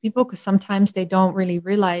say that to people because sometimes they don't really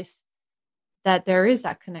realize that there is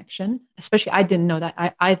that connection. Especially I didn't know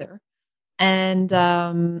that either. And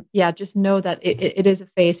just know that it is a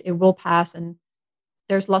phase. It will pass. And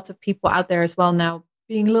there's lots of people out there as well now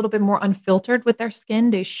being a little bit more unfiltered with their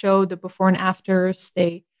skin. They show the before and afters.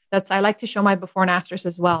 I like to show my before and afters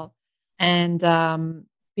as well. And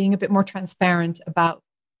being a bit more transparent about,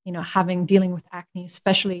 dealing with acne,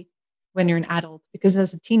 especially when you're an adult, because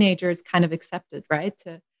as a teenager, it's kind of accepted, right?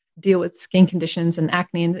 To deal with skin conditions and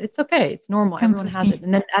acne, and it's okay. It's normal. Everyone has it.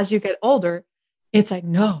 And then as you get older, it's like,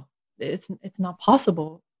 no, it's not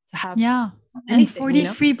possible to have. Yeah. And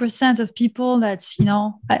 43% of people that's,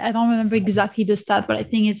 I don't remember exactly the stat, but I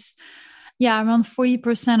think it's, around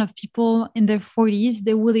 40% of people in their 40s,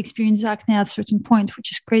 they will experience acne at a certain point,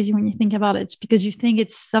 which is crazy when you think about it, because you think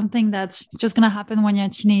it's something that's just going to happen when you're a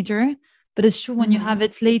teenager. But it's true when you have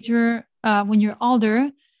it later, when you're older,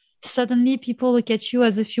 suddenly people look at you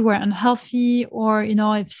as if you were unhealthy or,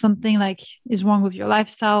 if something like is wrong with your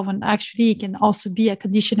lifestyle, when actually it can also be a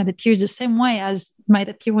condition that appears the same way as it might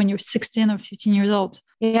appear when you're 16 or 15 years old.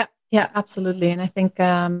 Yeah, absolutely. And I think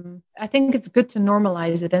it's good to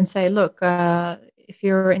normalize it and say, look, if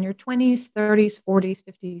you're in your 20s, 30s, 40s,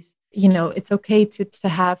 50s, it's okay to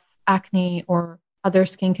have acne or other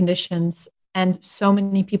skin conditions. And so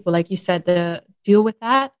many people, like you said, deal with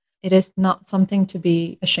that. It is not something to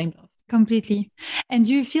be ashamed of. Completely. And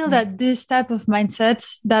do you feel that this type of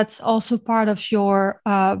mindset, that's also part of your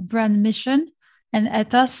brand mission and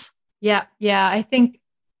ethos? Yeah. I think,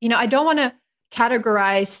 I don't want to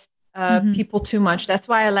categorize people too much. That's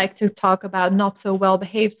why I like to talk about not so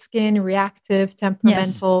well-behaved skin, reactive,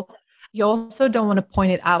 temperamental. Yes. You also don't want to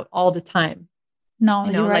point it out all the time. No,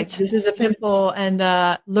 you're right. Like this is a pimple and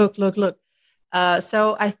look.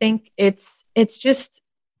 So I think it's just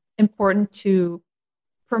important to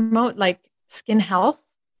promote like skin health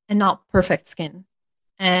and not perfect skin.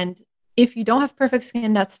 And if you don't have perfect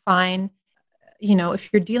skin, that's fine. If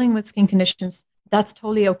you're dealing with skin conditions, that's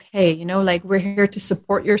totally okay. Like we're here to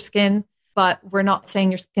support your skin, but we're not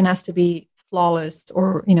saying your skin has to be flawless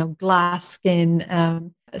or, glass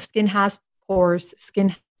skin. Skin has pores,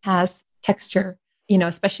 skin has texture,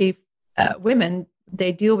 especially women,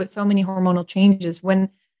 they deal with so many hormonal changes. When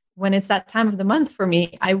it's that time of the month for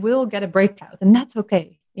me, I will get a breakout and that's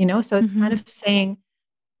okay. So it's kind of saying,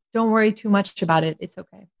 don't worry too much about it. It's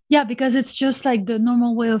okay. Yeah, because it's just like the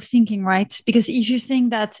normal way of thinking, right? Because if you think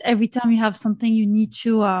that every time you have something, you need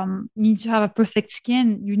to have a perfect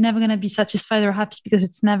skin, you're never going to be satisfied or happy because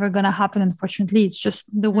it's never going to happen. Unfortunately, it's just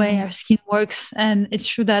the way our skin works. And it's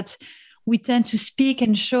true that we tend to speak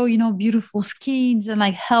and show, beautiful skins and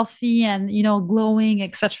like healthy and, glowing,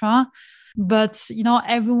 etc. But,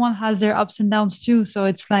 everyone has their ups and downs too. So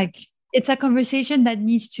it's like, it's a conversation that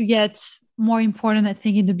needs to get more important, I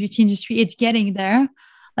think, in the beauty industry. It's getting there.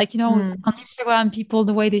 Like, on Instagram, people,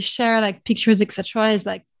 the way they share like pictures, etc., is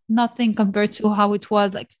like nothing compared to how it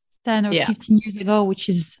was like 10 or 15 years ago, which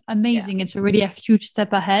is amazing. Yeah. It's already a huge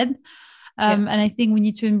step ahead. And I think we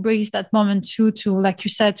need to embrace that moment too, to, like you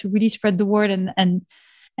said, to really spread the word and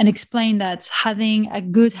explain that having a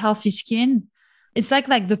good, healthy skin it's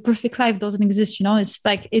like the perfect life doesn't exist, you know. It's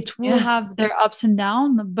like it will have their ups and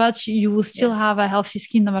downs, but you will still have a healthy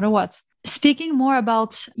skin no matter what. Speaking more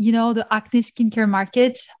about, you know, the acne skincare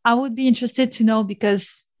market, I would be interested to know,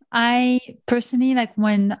 because I personally, like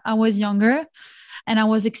when I was younger and I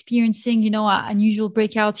was experiencing, you know, unusual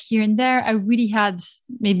breakout here and there, I really had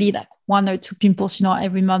maybe like 1 or 2 pimples, you know,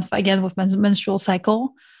 every month, again with menstrual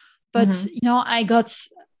cycle. But, you know, I got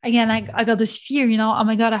this fear, you know, oh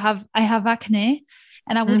my God, I have acne.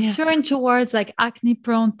 And I would turn towards like acne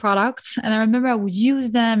prone products. And I remember I would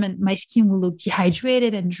use them and my skin would look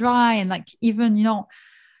dehydrated and dry and like even, you know,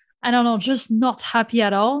 I don't know, just not happy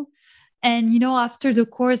at all. And, you know, after the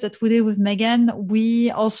course that we did with Megan,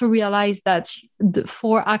 we also realized that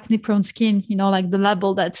for acne prone skin, you know, like the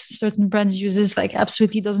label that certain brands uses, like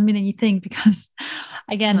absolutely doesn't mean anything, because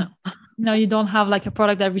again, you know, you don't have like a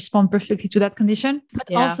product that responds perfectly to that condition.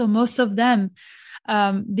 But also most of them,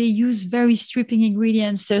 they use very stripping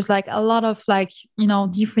ingredients. There's like a lot of like, you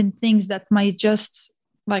know, different things that might just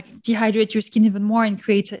like dehydrate your skin even more and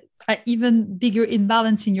create an even bigger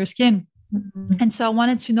imbalance in your skin. And so I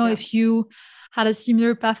wanted to know if you had a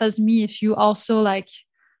similar path as me, if you also like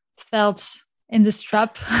felt in this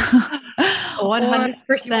trap.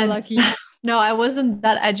 100%. Lucky. No, I wasn't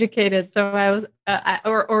that educated. So I was,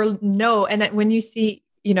 or no. And when you see,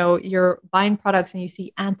 you know, you're buying products and you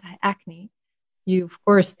see anti-acne, you of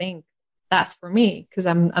course think that's for me because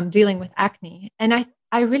I'm dealing with acne. And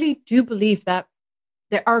I really do believe that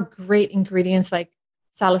there are great ingredients like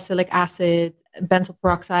salicylic acid, benzoyl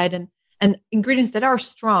peroxide, and ingredients that are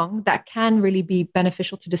strong that can really be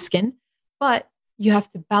beneficial to the skin. But you have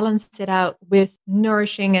to balance it out with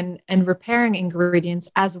nourishing and repairing ingredients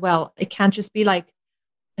as well. It can't just be like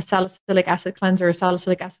a salicylic acid cleanser, a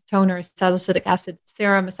salicylic acid toner, a salicylic acid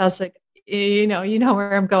serum, a salicylic, you know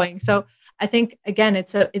where I'm going. So I think, again,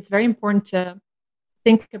 it's very important to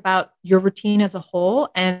think about your routine as a whole,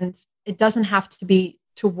 and it doesn't have to be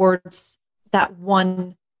towards that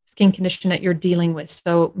one skin condition that you're dealing with.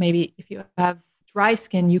 So maybe if you have dry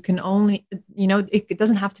skin, you can only, you know, it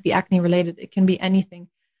doesn't have to be acne related. It can be anything.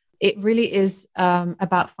 It really is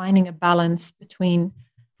about finding a balance between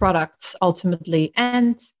products ultimately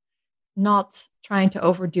and not trying to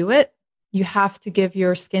overdo it. You have to give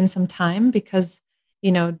your skin some time because,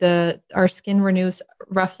 you know, our skin renews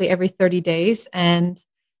roughly every 30 days and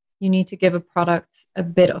you need to give a product a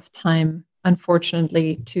bit of time,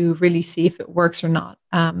 unfortunately, to really see if it works or not.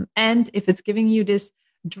 And if it's giving you this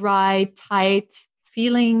dry, tight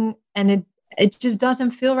feeling and it just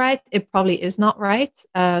doesn't feel right, it probably is not right.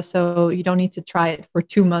 So you don't need to try it for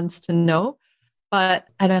 2 months to know. But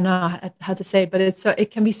I don't know how to say it, but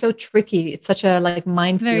it can be so tricky. It's such a like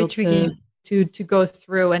minefield to go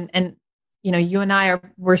through. And you know, you and I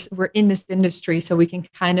we're in this industry, so we can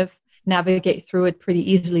kind of navigate through it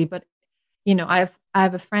pretty easily. But you know, I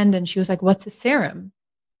have a friend and she was like, "What's a serum?"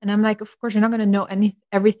 And I'm like, "Of course, you're not going to know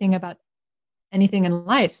everything about anything in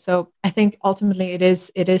life." So I think ultimately it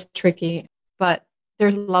is tricky, but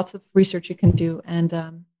there's lots of research you can do. And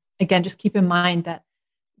again, just keep in mind that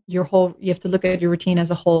you have to look at your routine as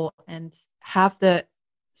a whole and have the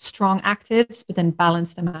strong actives, but then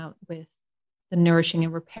balance them out with the nourishing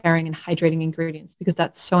and repairing and hydrating ingredients, because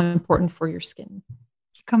that's so important for your skin.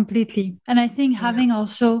 Completely. And I think having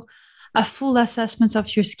also a full assessment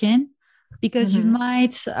of your skin, because you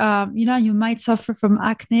might suffer from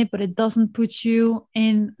acne, but it doesn't put you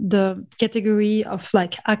in the category of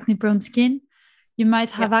like acne prone skin. You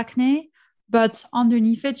might have acne, but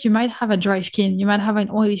underneath it, you might have a dry skin, you might have an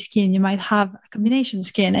oily skin, you might have a combination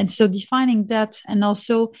skin. And so defining that, and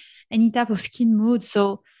also any type of skin mood.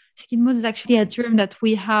 So skin mood is actually a term that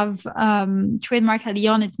we have trademarked at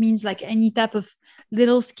Lyon. It means like any type of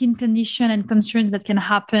little skin condition and concerns that can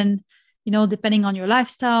happen, you know, depending on your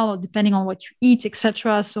lifestyle or depending on what you eat,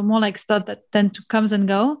 etc. So more like stuff that tend to comes and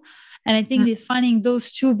go. And I think defining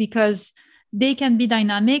those two, because they can be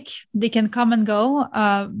dynamic, they can come and go.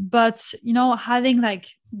 But, you know, having like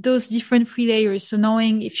those different 3 layers. So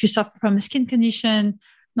knowing if you suffer from a skin condition,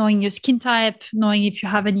 knowing your skin type, knowing if you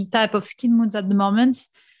have any type of skin moods at the moment,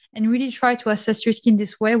 and really try to assess your skin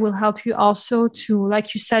this way will help you also to,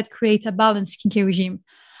 like you said, create a balanced skincare regime.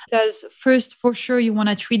 Because first, for sure, you want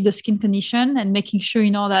to treat the skin condition and making sure,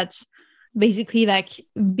 you know, that basically like,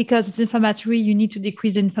 because it's inflammatory, you need to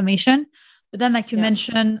decrease the inflammation. But then, like you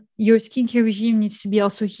mentioned, your skincare regime needs to be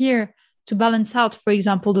also here to balance out, for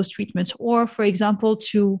example, those treatments, or for example,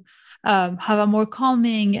 to have a more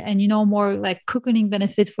calming and, you know, more like cocooning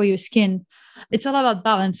benefit for your skin. It's all about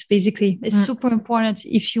balance, basically. It's super important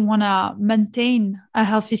if you want to maintain a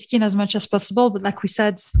healthy skin as much as possible. But like we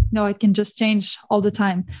said, you know, it can just change all the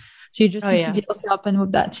time. So you just need to be also open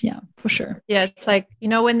with that. Yeah, for sure. Yeah, it's like,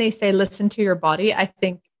 when they say listen to your body, I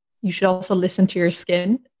think you should also listen to your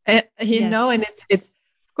skin. You know, and it's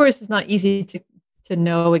of course it's not easy to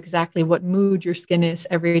know exactly what mood your skin is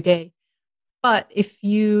every day. But if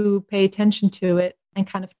you pay attention to it and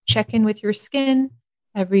kind of check in with your skin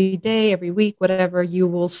every day, every week, whatever, you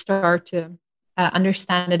will start to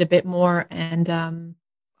understand it a bit more and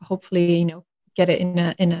hopefully, get it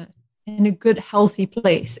in a good, healthy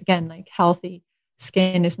place. Again, like healthy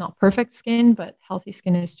skin is not perfect skin, but healthy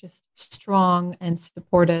skin is just strong and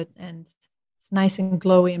supported and it's nice and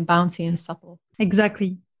glowy and bouncy and supple.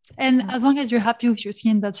 Exactly. And as long as you're happy with your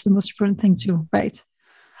skin, that's the most important thing too, right?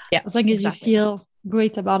 Yeah. As long as you feel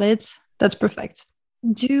great about it, that's perfect.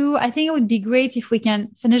 I think it would be great if we can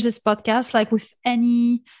finish this podcast like with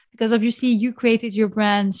because obviously you created your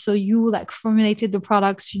brand, so you like formulated the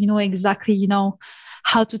products, you know exactly,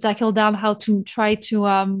 how to tackle down, how to try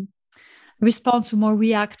to respond to more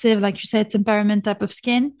reactive, like you said, temperament type of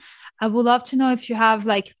skin. I would love to know if you have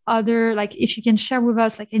if you can share with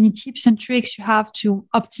us like any tips and tricks you have to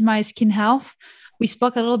optimize skin health. We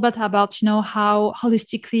spoke a little bit about, how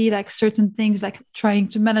holistically, like certain things, like trying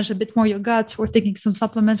to manage a bit more your gut or taking some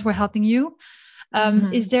supplements were helping you.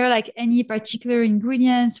 Is there like any particular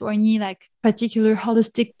ingredients or any like particular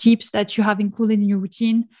holistic tips that you have included in your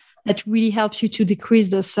routine that really helps you to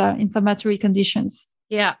decrease those inflammatory conditions?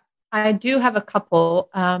 Yeah, I do have a couple.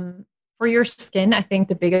 For your skin, I think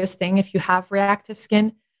the biggest thing, if you have reactive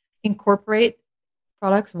skin, incorporate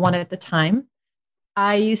products one at a time.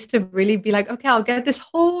 I used to really be like, okay, I'll get this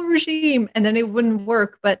whole regime, and then it wouldn't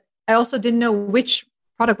work. But I also didn't know which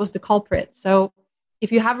product was the culprit. So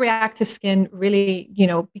if you have reactive skin, really,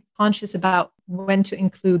 be conscious about when to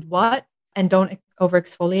include what and don't over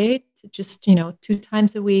exfoliate. Just, 2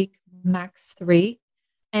 times a week, max 3.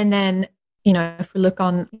 And then, if we look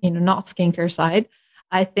on, not skincare side,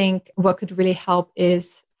 I think what could really help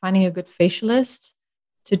is finding a good facialist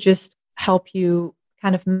to just help you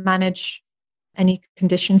kind of manage any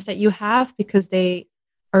conditions that you have, because they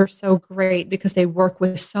are so great because they work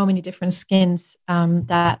with so many different skins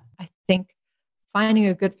that I think finding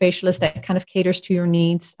a good facialist that kind of caters to your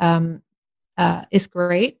needs is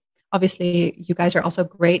great. Obviously, you guys are also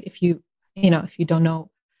great if you don't know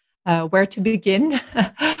where to begin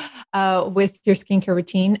with your skincare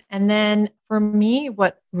routine. And then for me,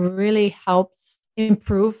 what really helps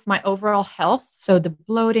improve my overall health, so the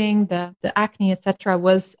bloating, the acne, etc.,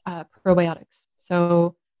 was probiotics.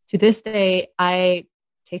 So to this day, I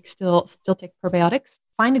still take probiotics.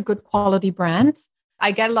 Find a good quality brand.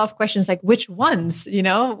 I get a lot of questions like, which ones?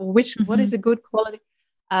 What is a good quality?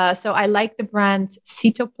 So I like the brand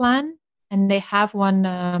Cytoplan, and they have one.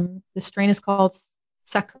 The strain is called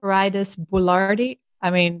Saccharomyces boulardii.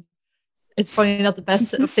 I mean, it's probably not the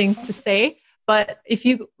best thing to say, but if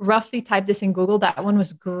you roughly type this in Google, that one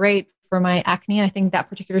was great for my acne. And I think that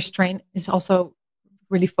particular strain is also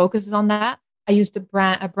really focuses on that. I used a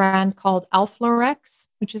brand called Alflorex,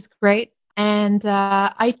 which is great. And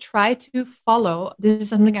I try to follow, this is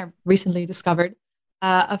something I recently discovered,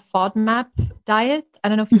 a FODMAP diet. I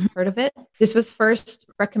don't know if you've heard of it. This was first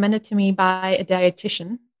recommended to me by a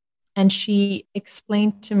dietitian. And she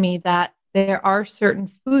explained to me that there are certain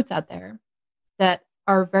foods out there that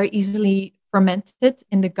are very easily fermented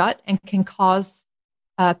in the gut and can cause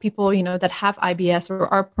people, that have IBS or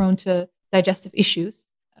are prone to digestive issues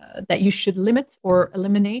that you should limit or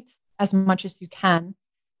eliminate as much as you can.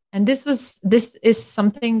 And this is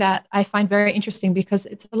something that I find very interesting because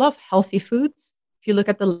it's a lot of healthy foods. If you look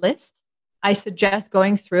at the list, I suggest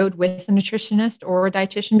going through it with a nutritionist or a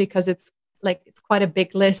dietitian because it's quite a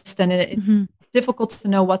big list and it's difficult to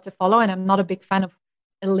know what to follow. And I'm not a big fan of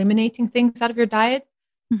eliminating things out of your diet,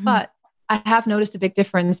 but I have noticed a big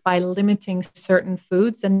difference by limiting certain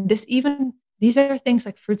foods. And these are things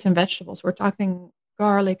like fruits and vegetables. We're talking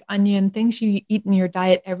garlic, onion, things you eat in your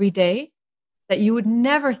diet every day that you would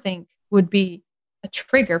never think would be a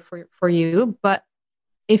trigger for you. But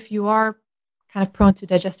if you are kind of prone to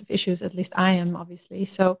digestive issues, at least I am, obviously.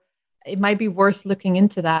 So it might be worth looking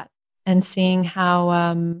into that and seeing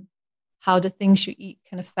how the things you eat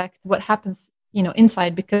can affect what happens,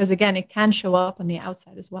 inside, because again, it can show up on the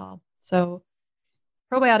outside as well. So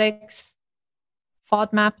probiotics,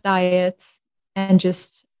 FODMAP diets, and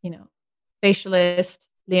just, facialist,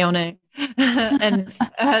 Leone, and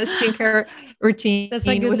skincare routine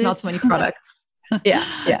with not too many products.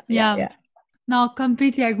 Yeah. No,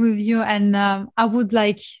 completely agree with you. And I would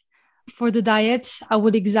for the diet, I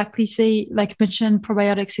would exactly say, mention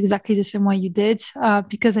probiotics exactly the same way you did,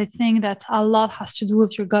 because I think that a lot has to do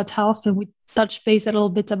with your gut health. And we touched base a little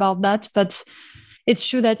bit about that. But it's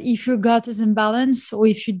true that if your gut is imbalanced, or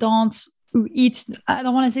if you don't eat, I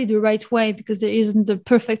don't want to say the right way because there isn't the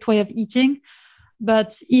perfect way of eating,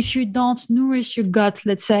 but if you don't nourish your gut,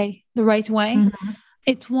 let's say, the right way,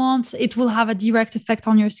 it will have a direct effect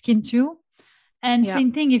on your skin too. And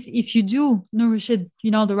same thing, if you do nourish it,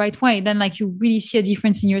 the right way, then like you really see a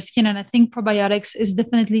difference in your skin. And I think probiotics is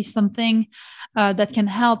definitely something that can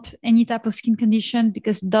help any type of skin condition,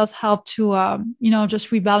 because it does help to, just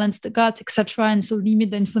rebalance the gut, etc. And so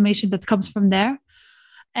limit the inflammation that comes from there.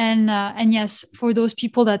 And yes, for those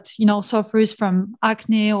people that, suffers from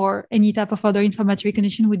acne or any type of other inflammatory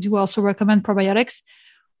condition, we do also recommend probiotics.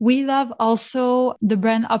 We love also the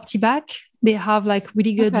brand OptiBac. They have like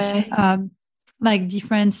really good, like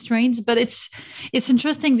different strains, but it's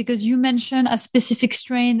interesting because you mentioned a specific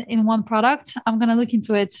strain in one product. I'm going to look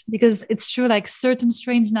into it because it's true, like certain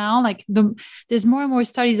strains now, like there's more and more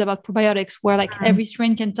studies about probiotics where like every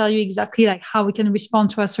strain can tell you exactly like how we can respond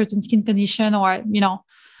to a certain skin condition or,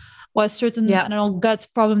 or a certain, I don't know, gut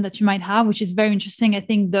problem that you might have, which is very interesting. I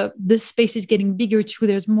think this space is getting bigger too.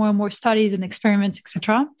 There's more and more studies and experiments,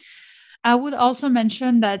 etc. I would also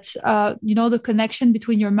mention that, the connection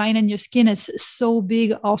between your mind and your skin is so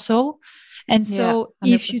big also. And so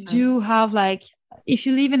if you do have if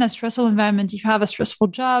you live in a stressful environment, if you have a stressful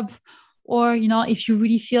job, or, if you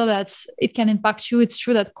really feel that it can impact you, it's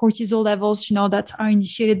true that cortisol levels, that are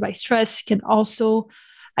initiated by stress can also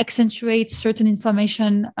accentuate certain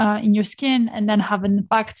inflammation in your skin and then have an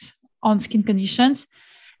impact on skin conditions.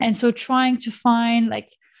 And so trying to find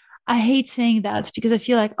I hate saying that because I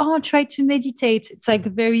feel like, try to meditate. It's like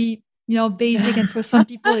very, basic. And for some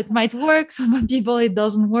people it might work. Some people it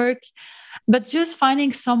doesn't work. But just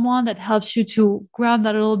finding someone that helps you to ground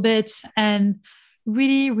a little bit and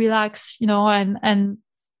really relax, and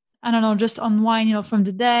I don't know, just unwind, from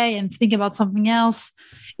the day and think about something else.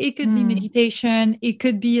 It could be meditation. It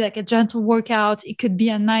could be like a gentle workout. It could be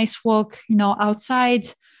a nice walk, outside.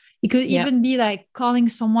 It could even be like calling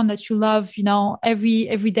someone that you love,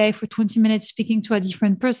 every day for 20 minutes, speaking to a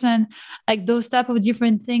different person, like those type of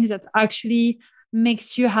different things that actually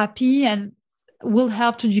makes you happy and will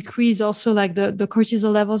help to decrease also like the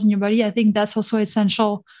cortisol levels in your body. I think that's also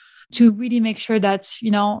essential to really make sure that,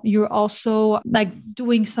 you're also like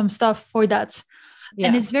doing some stuff for that. Yeah.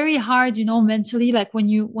 And it's very hard, mentally, like when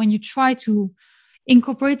you try to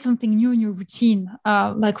incorporate something new in your routine.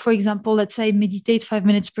 Like, for example, let's say meditate 5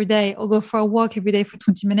 minutes per day or go for a walk every day for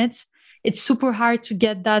 20 minutes. It's super hard to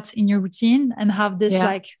get that in your routine and have this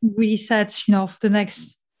like really set, for the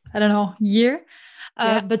next, I don't know, year.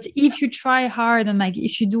 But if you try hard and like,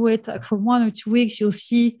 if you do it like for 1 or 2 weeks, you'll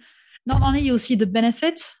see, not only you'll see the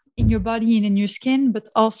benefit in your body and in your skin, but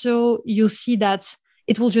also you'll see that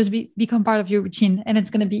it will just become part of your routine and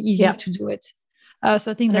it's going to be easy to do it.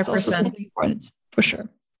 So I think that's 100%. Also something important. For sure.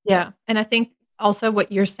 Yeah. And I think also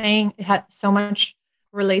what you're saying, it so much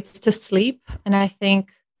relates to sleep. And I think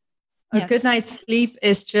a good night's sleep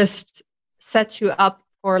is just sets you up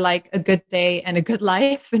for like a good day and a good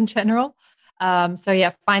life in general.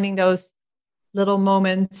 So finding those little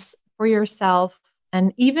moments for yourself.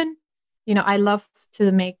 And even, I love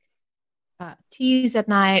to make teas at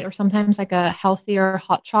night or sometimes like a healthier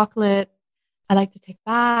hot chocolate. I like to take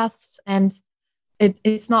baths, and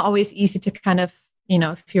it's not always easy to kind of,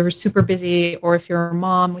 if you're super busy or if you're a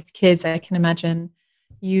mom with kids, I can imagine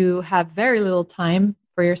you have very little time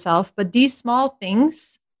for yourself. But these small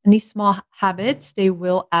things and these small habits, they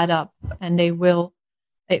will add up and it will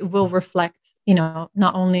reflect,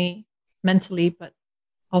 not only mentally, but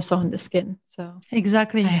also on the skin. So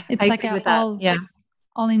exactly. It's like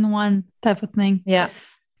all in one type of thing. Yeah.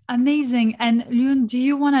 Amazing. And Lune, do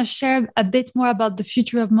you want to share a bit more about the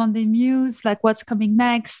future of Monday Muse? Like what's coming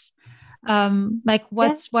next?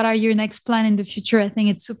 What are your next plan in the future? I think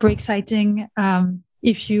it's super exciting.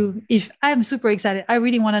 If I'm super excited, I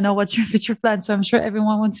really want to know what's your future plan. So I'm sure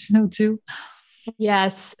everyone wants to know too.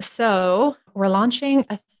 Yes. So we're launching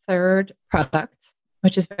a third product,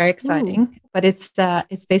 which is very exciting, but it's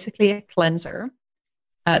basically a cleanser.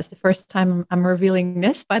 It's the first time I'm revealing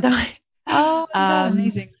this, by the way. Oh,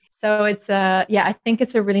 amazing. So it's I think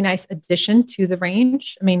it's a really nice addition to the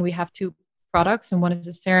range. I mean, we have 2 products, and one is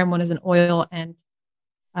a serum, one is an oil, and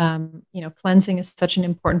cleansing is such an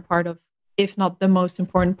important part of, if not the most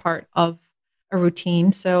important part of a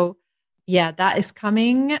routine. So that is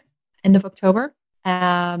coming end of October.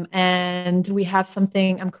 And we have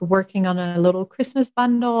something, I'm working on a little Christmas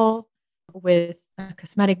bundle with a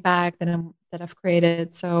cosmetic bag that I've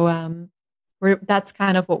created. So that's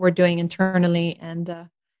kind of what we're doing internally, and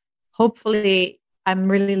hopefully I'm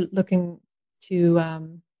really looking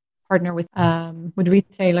to partner with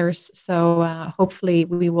retailers. So hopefully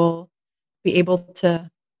we will be able to,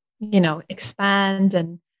 expand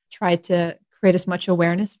and try to create as much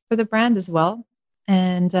awareness for the brand as well,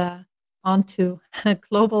 and on to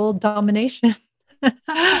global domination.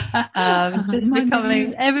 Just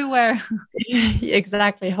becoming everywhere.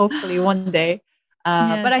 Exactly. Hopefully one day.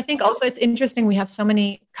 Yes. But I think also it's interesting. We have so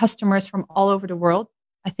many customers from all over the world.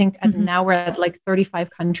 I think now we're at like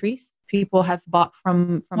 35 countries. People have bought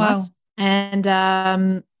from us. And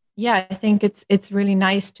I think it's really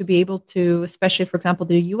nice to be able to, especially for example,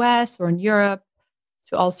 the US or in Europe,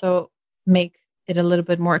 to also make it a little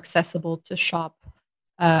bit more accessible to shop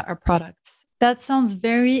our products. That sounds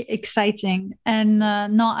very exciting. And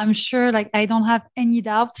no, I'm sure I don't have any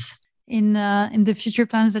doubts in the future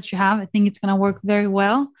plans that you have. I think it's going to work very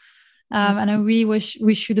well. And I really wish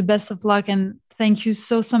you the best of luck. And thank you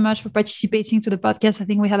so much for participating to the podcast. I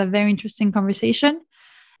think we had a very interesting conversation.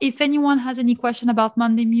 If anyone has any question about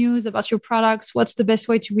Monday Muse, about your products, what's the best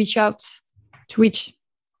way to reach out for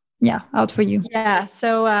you? Yeah.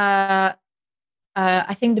 So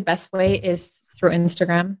I think the best way is through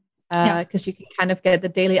Instagram. Because you can kind of get the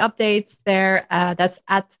daily updates there. That's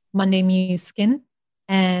at Monday Muse Skin.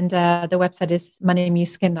 And the website is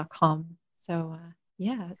mondaymuseskin.com. So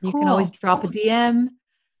you can always drop a DM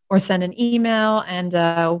or send an email, and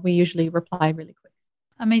we usually reply really quick.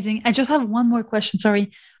 Amazing. I just have one more question.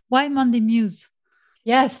 Sorry. Why Monday Muse?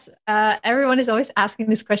 Yes. Everyone is always asking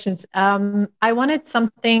these questions. I wanted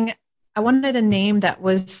a name that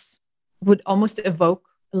would almost evoke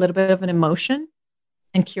a little bit of an emotion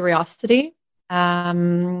and curiosity.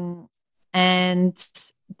 And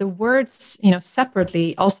the words,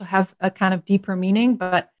 separately also have a kind of deeper meaning.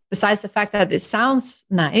 But besides the fact that it sounds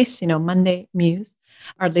nice, Monday Muse,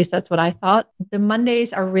 or at least that's what I thought, the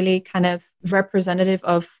Mondays are really kind of representative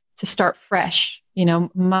of to start fresh.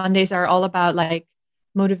 Mondays are all about like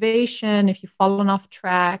motivation. If you've fallen off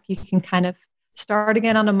track, you can kind of start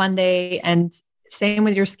again on a Monday. And same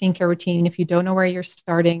with your skincare routine. If you don't know where you're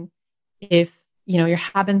starting, if your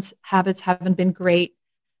habits haven't been great,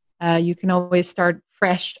 you can always start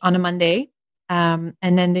fresh on a Monday. And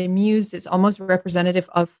then the Muse is almost representative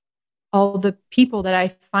of all the people that I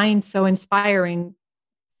find so inspiring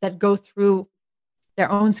that go through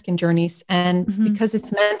their own skin journeys. And because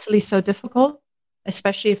it's mentally so difficult,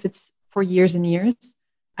 especially if it's for years and years,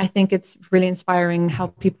 I think it's really inspiring how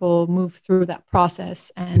people move through that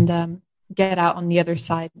process and get out on the other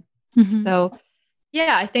side. So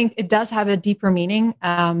I think it does have a deeper meaning,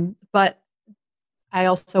 but I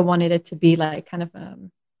also wanted it to be like kind of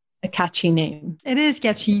a catchy name. It is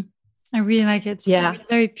catchy. I really like it. Yeah. It's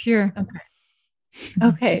very pure.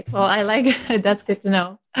 Okay. Well, I like it. That's good to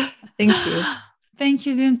know. Thank you. Thank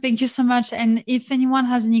you, Lune. Thank you so much. And if anyone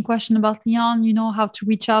has any question about Leon, you know how to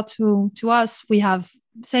reach out to us. We have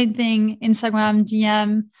same thing, Instagram,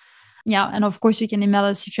 DM. Yeah. And of course, you can email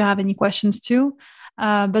us if you have any questions too.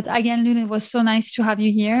 But again, Lune, it was so nice to have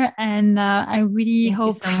you here. And I really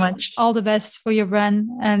hope so much. All the best for your brand.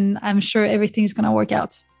 And I'm sure everything's going to work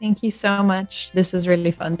out. Thank you so much. This was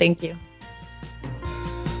really fun. Thank you.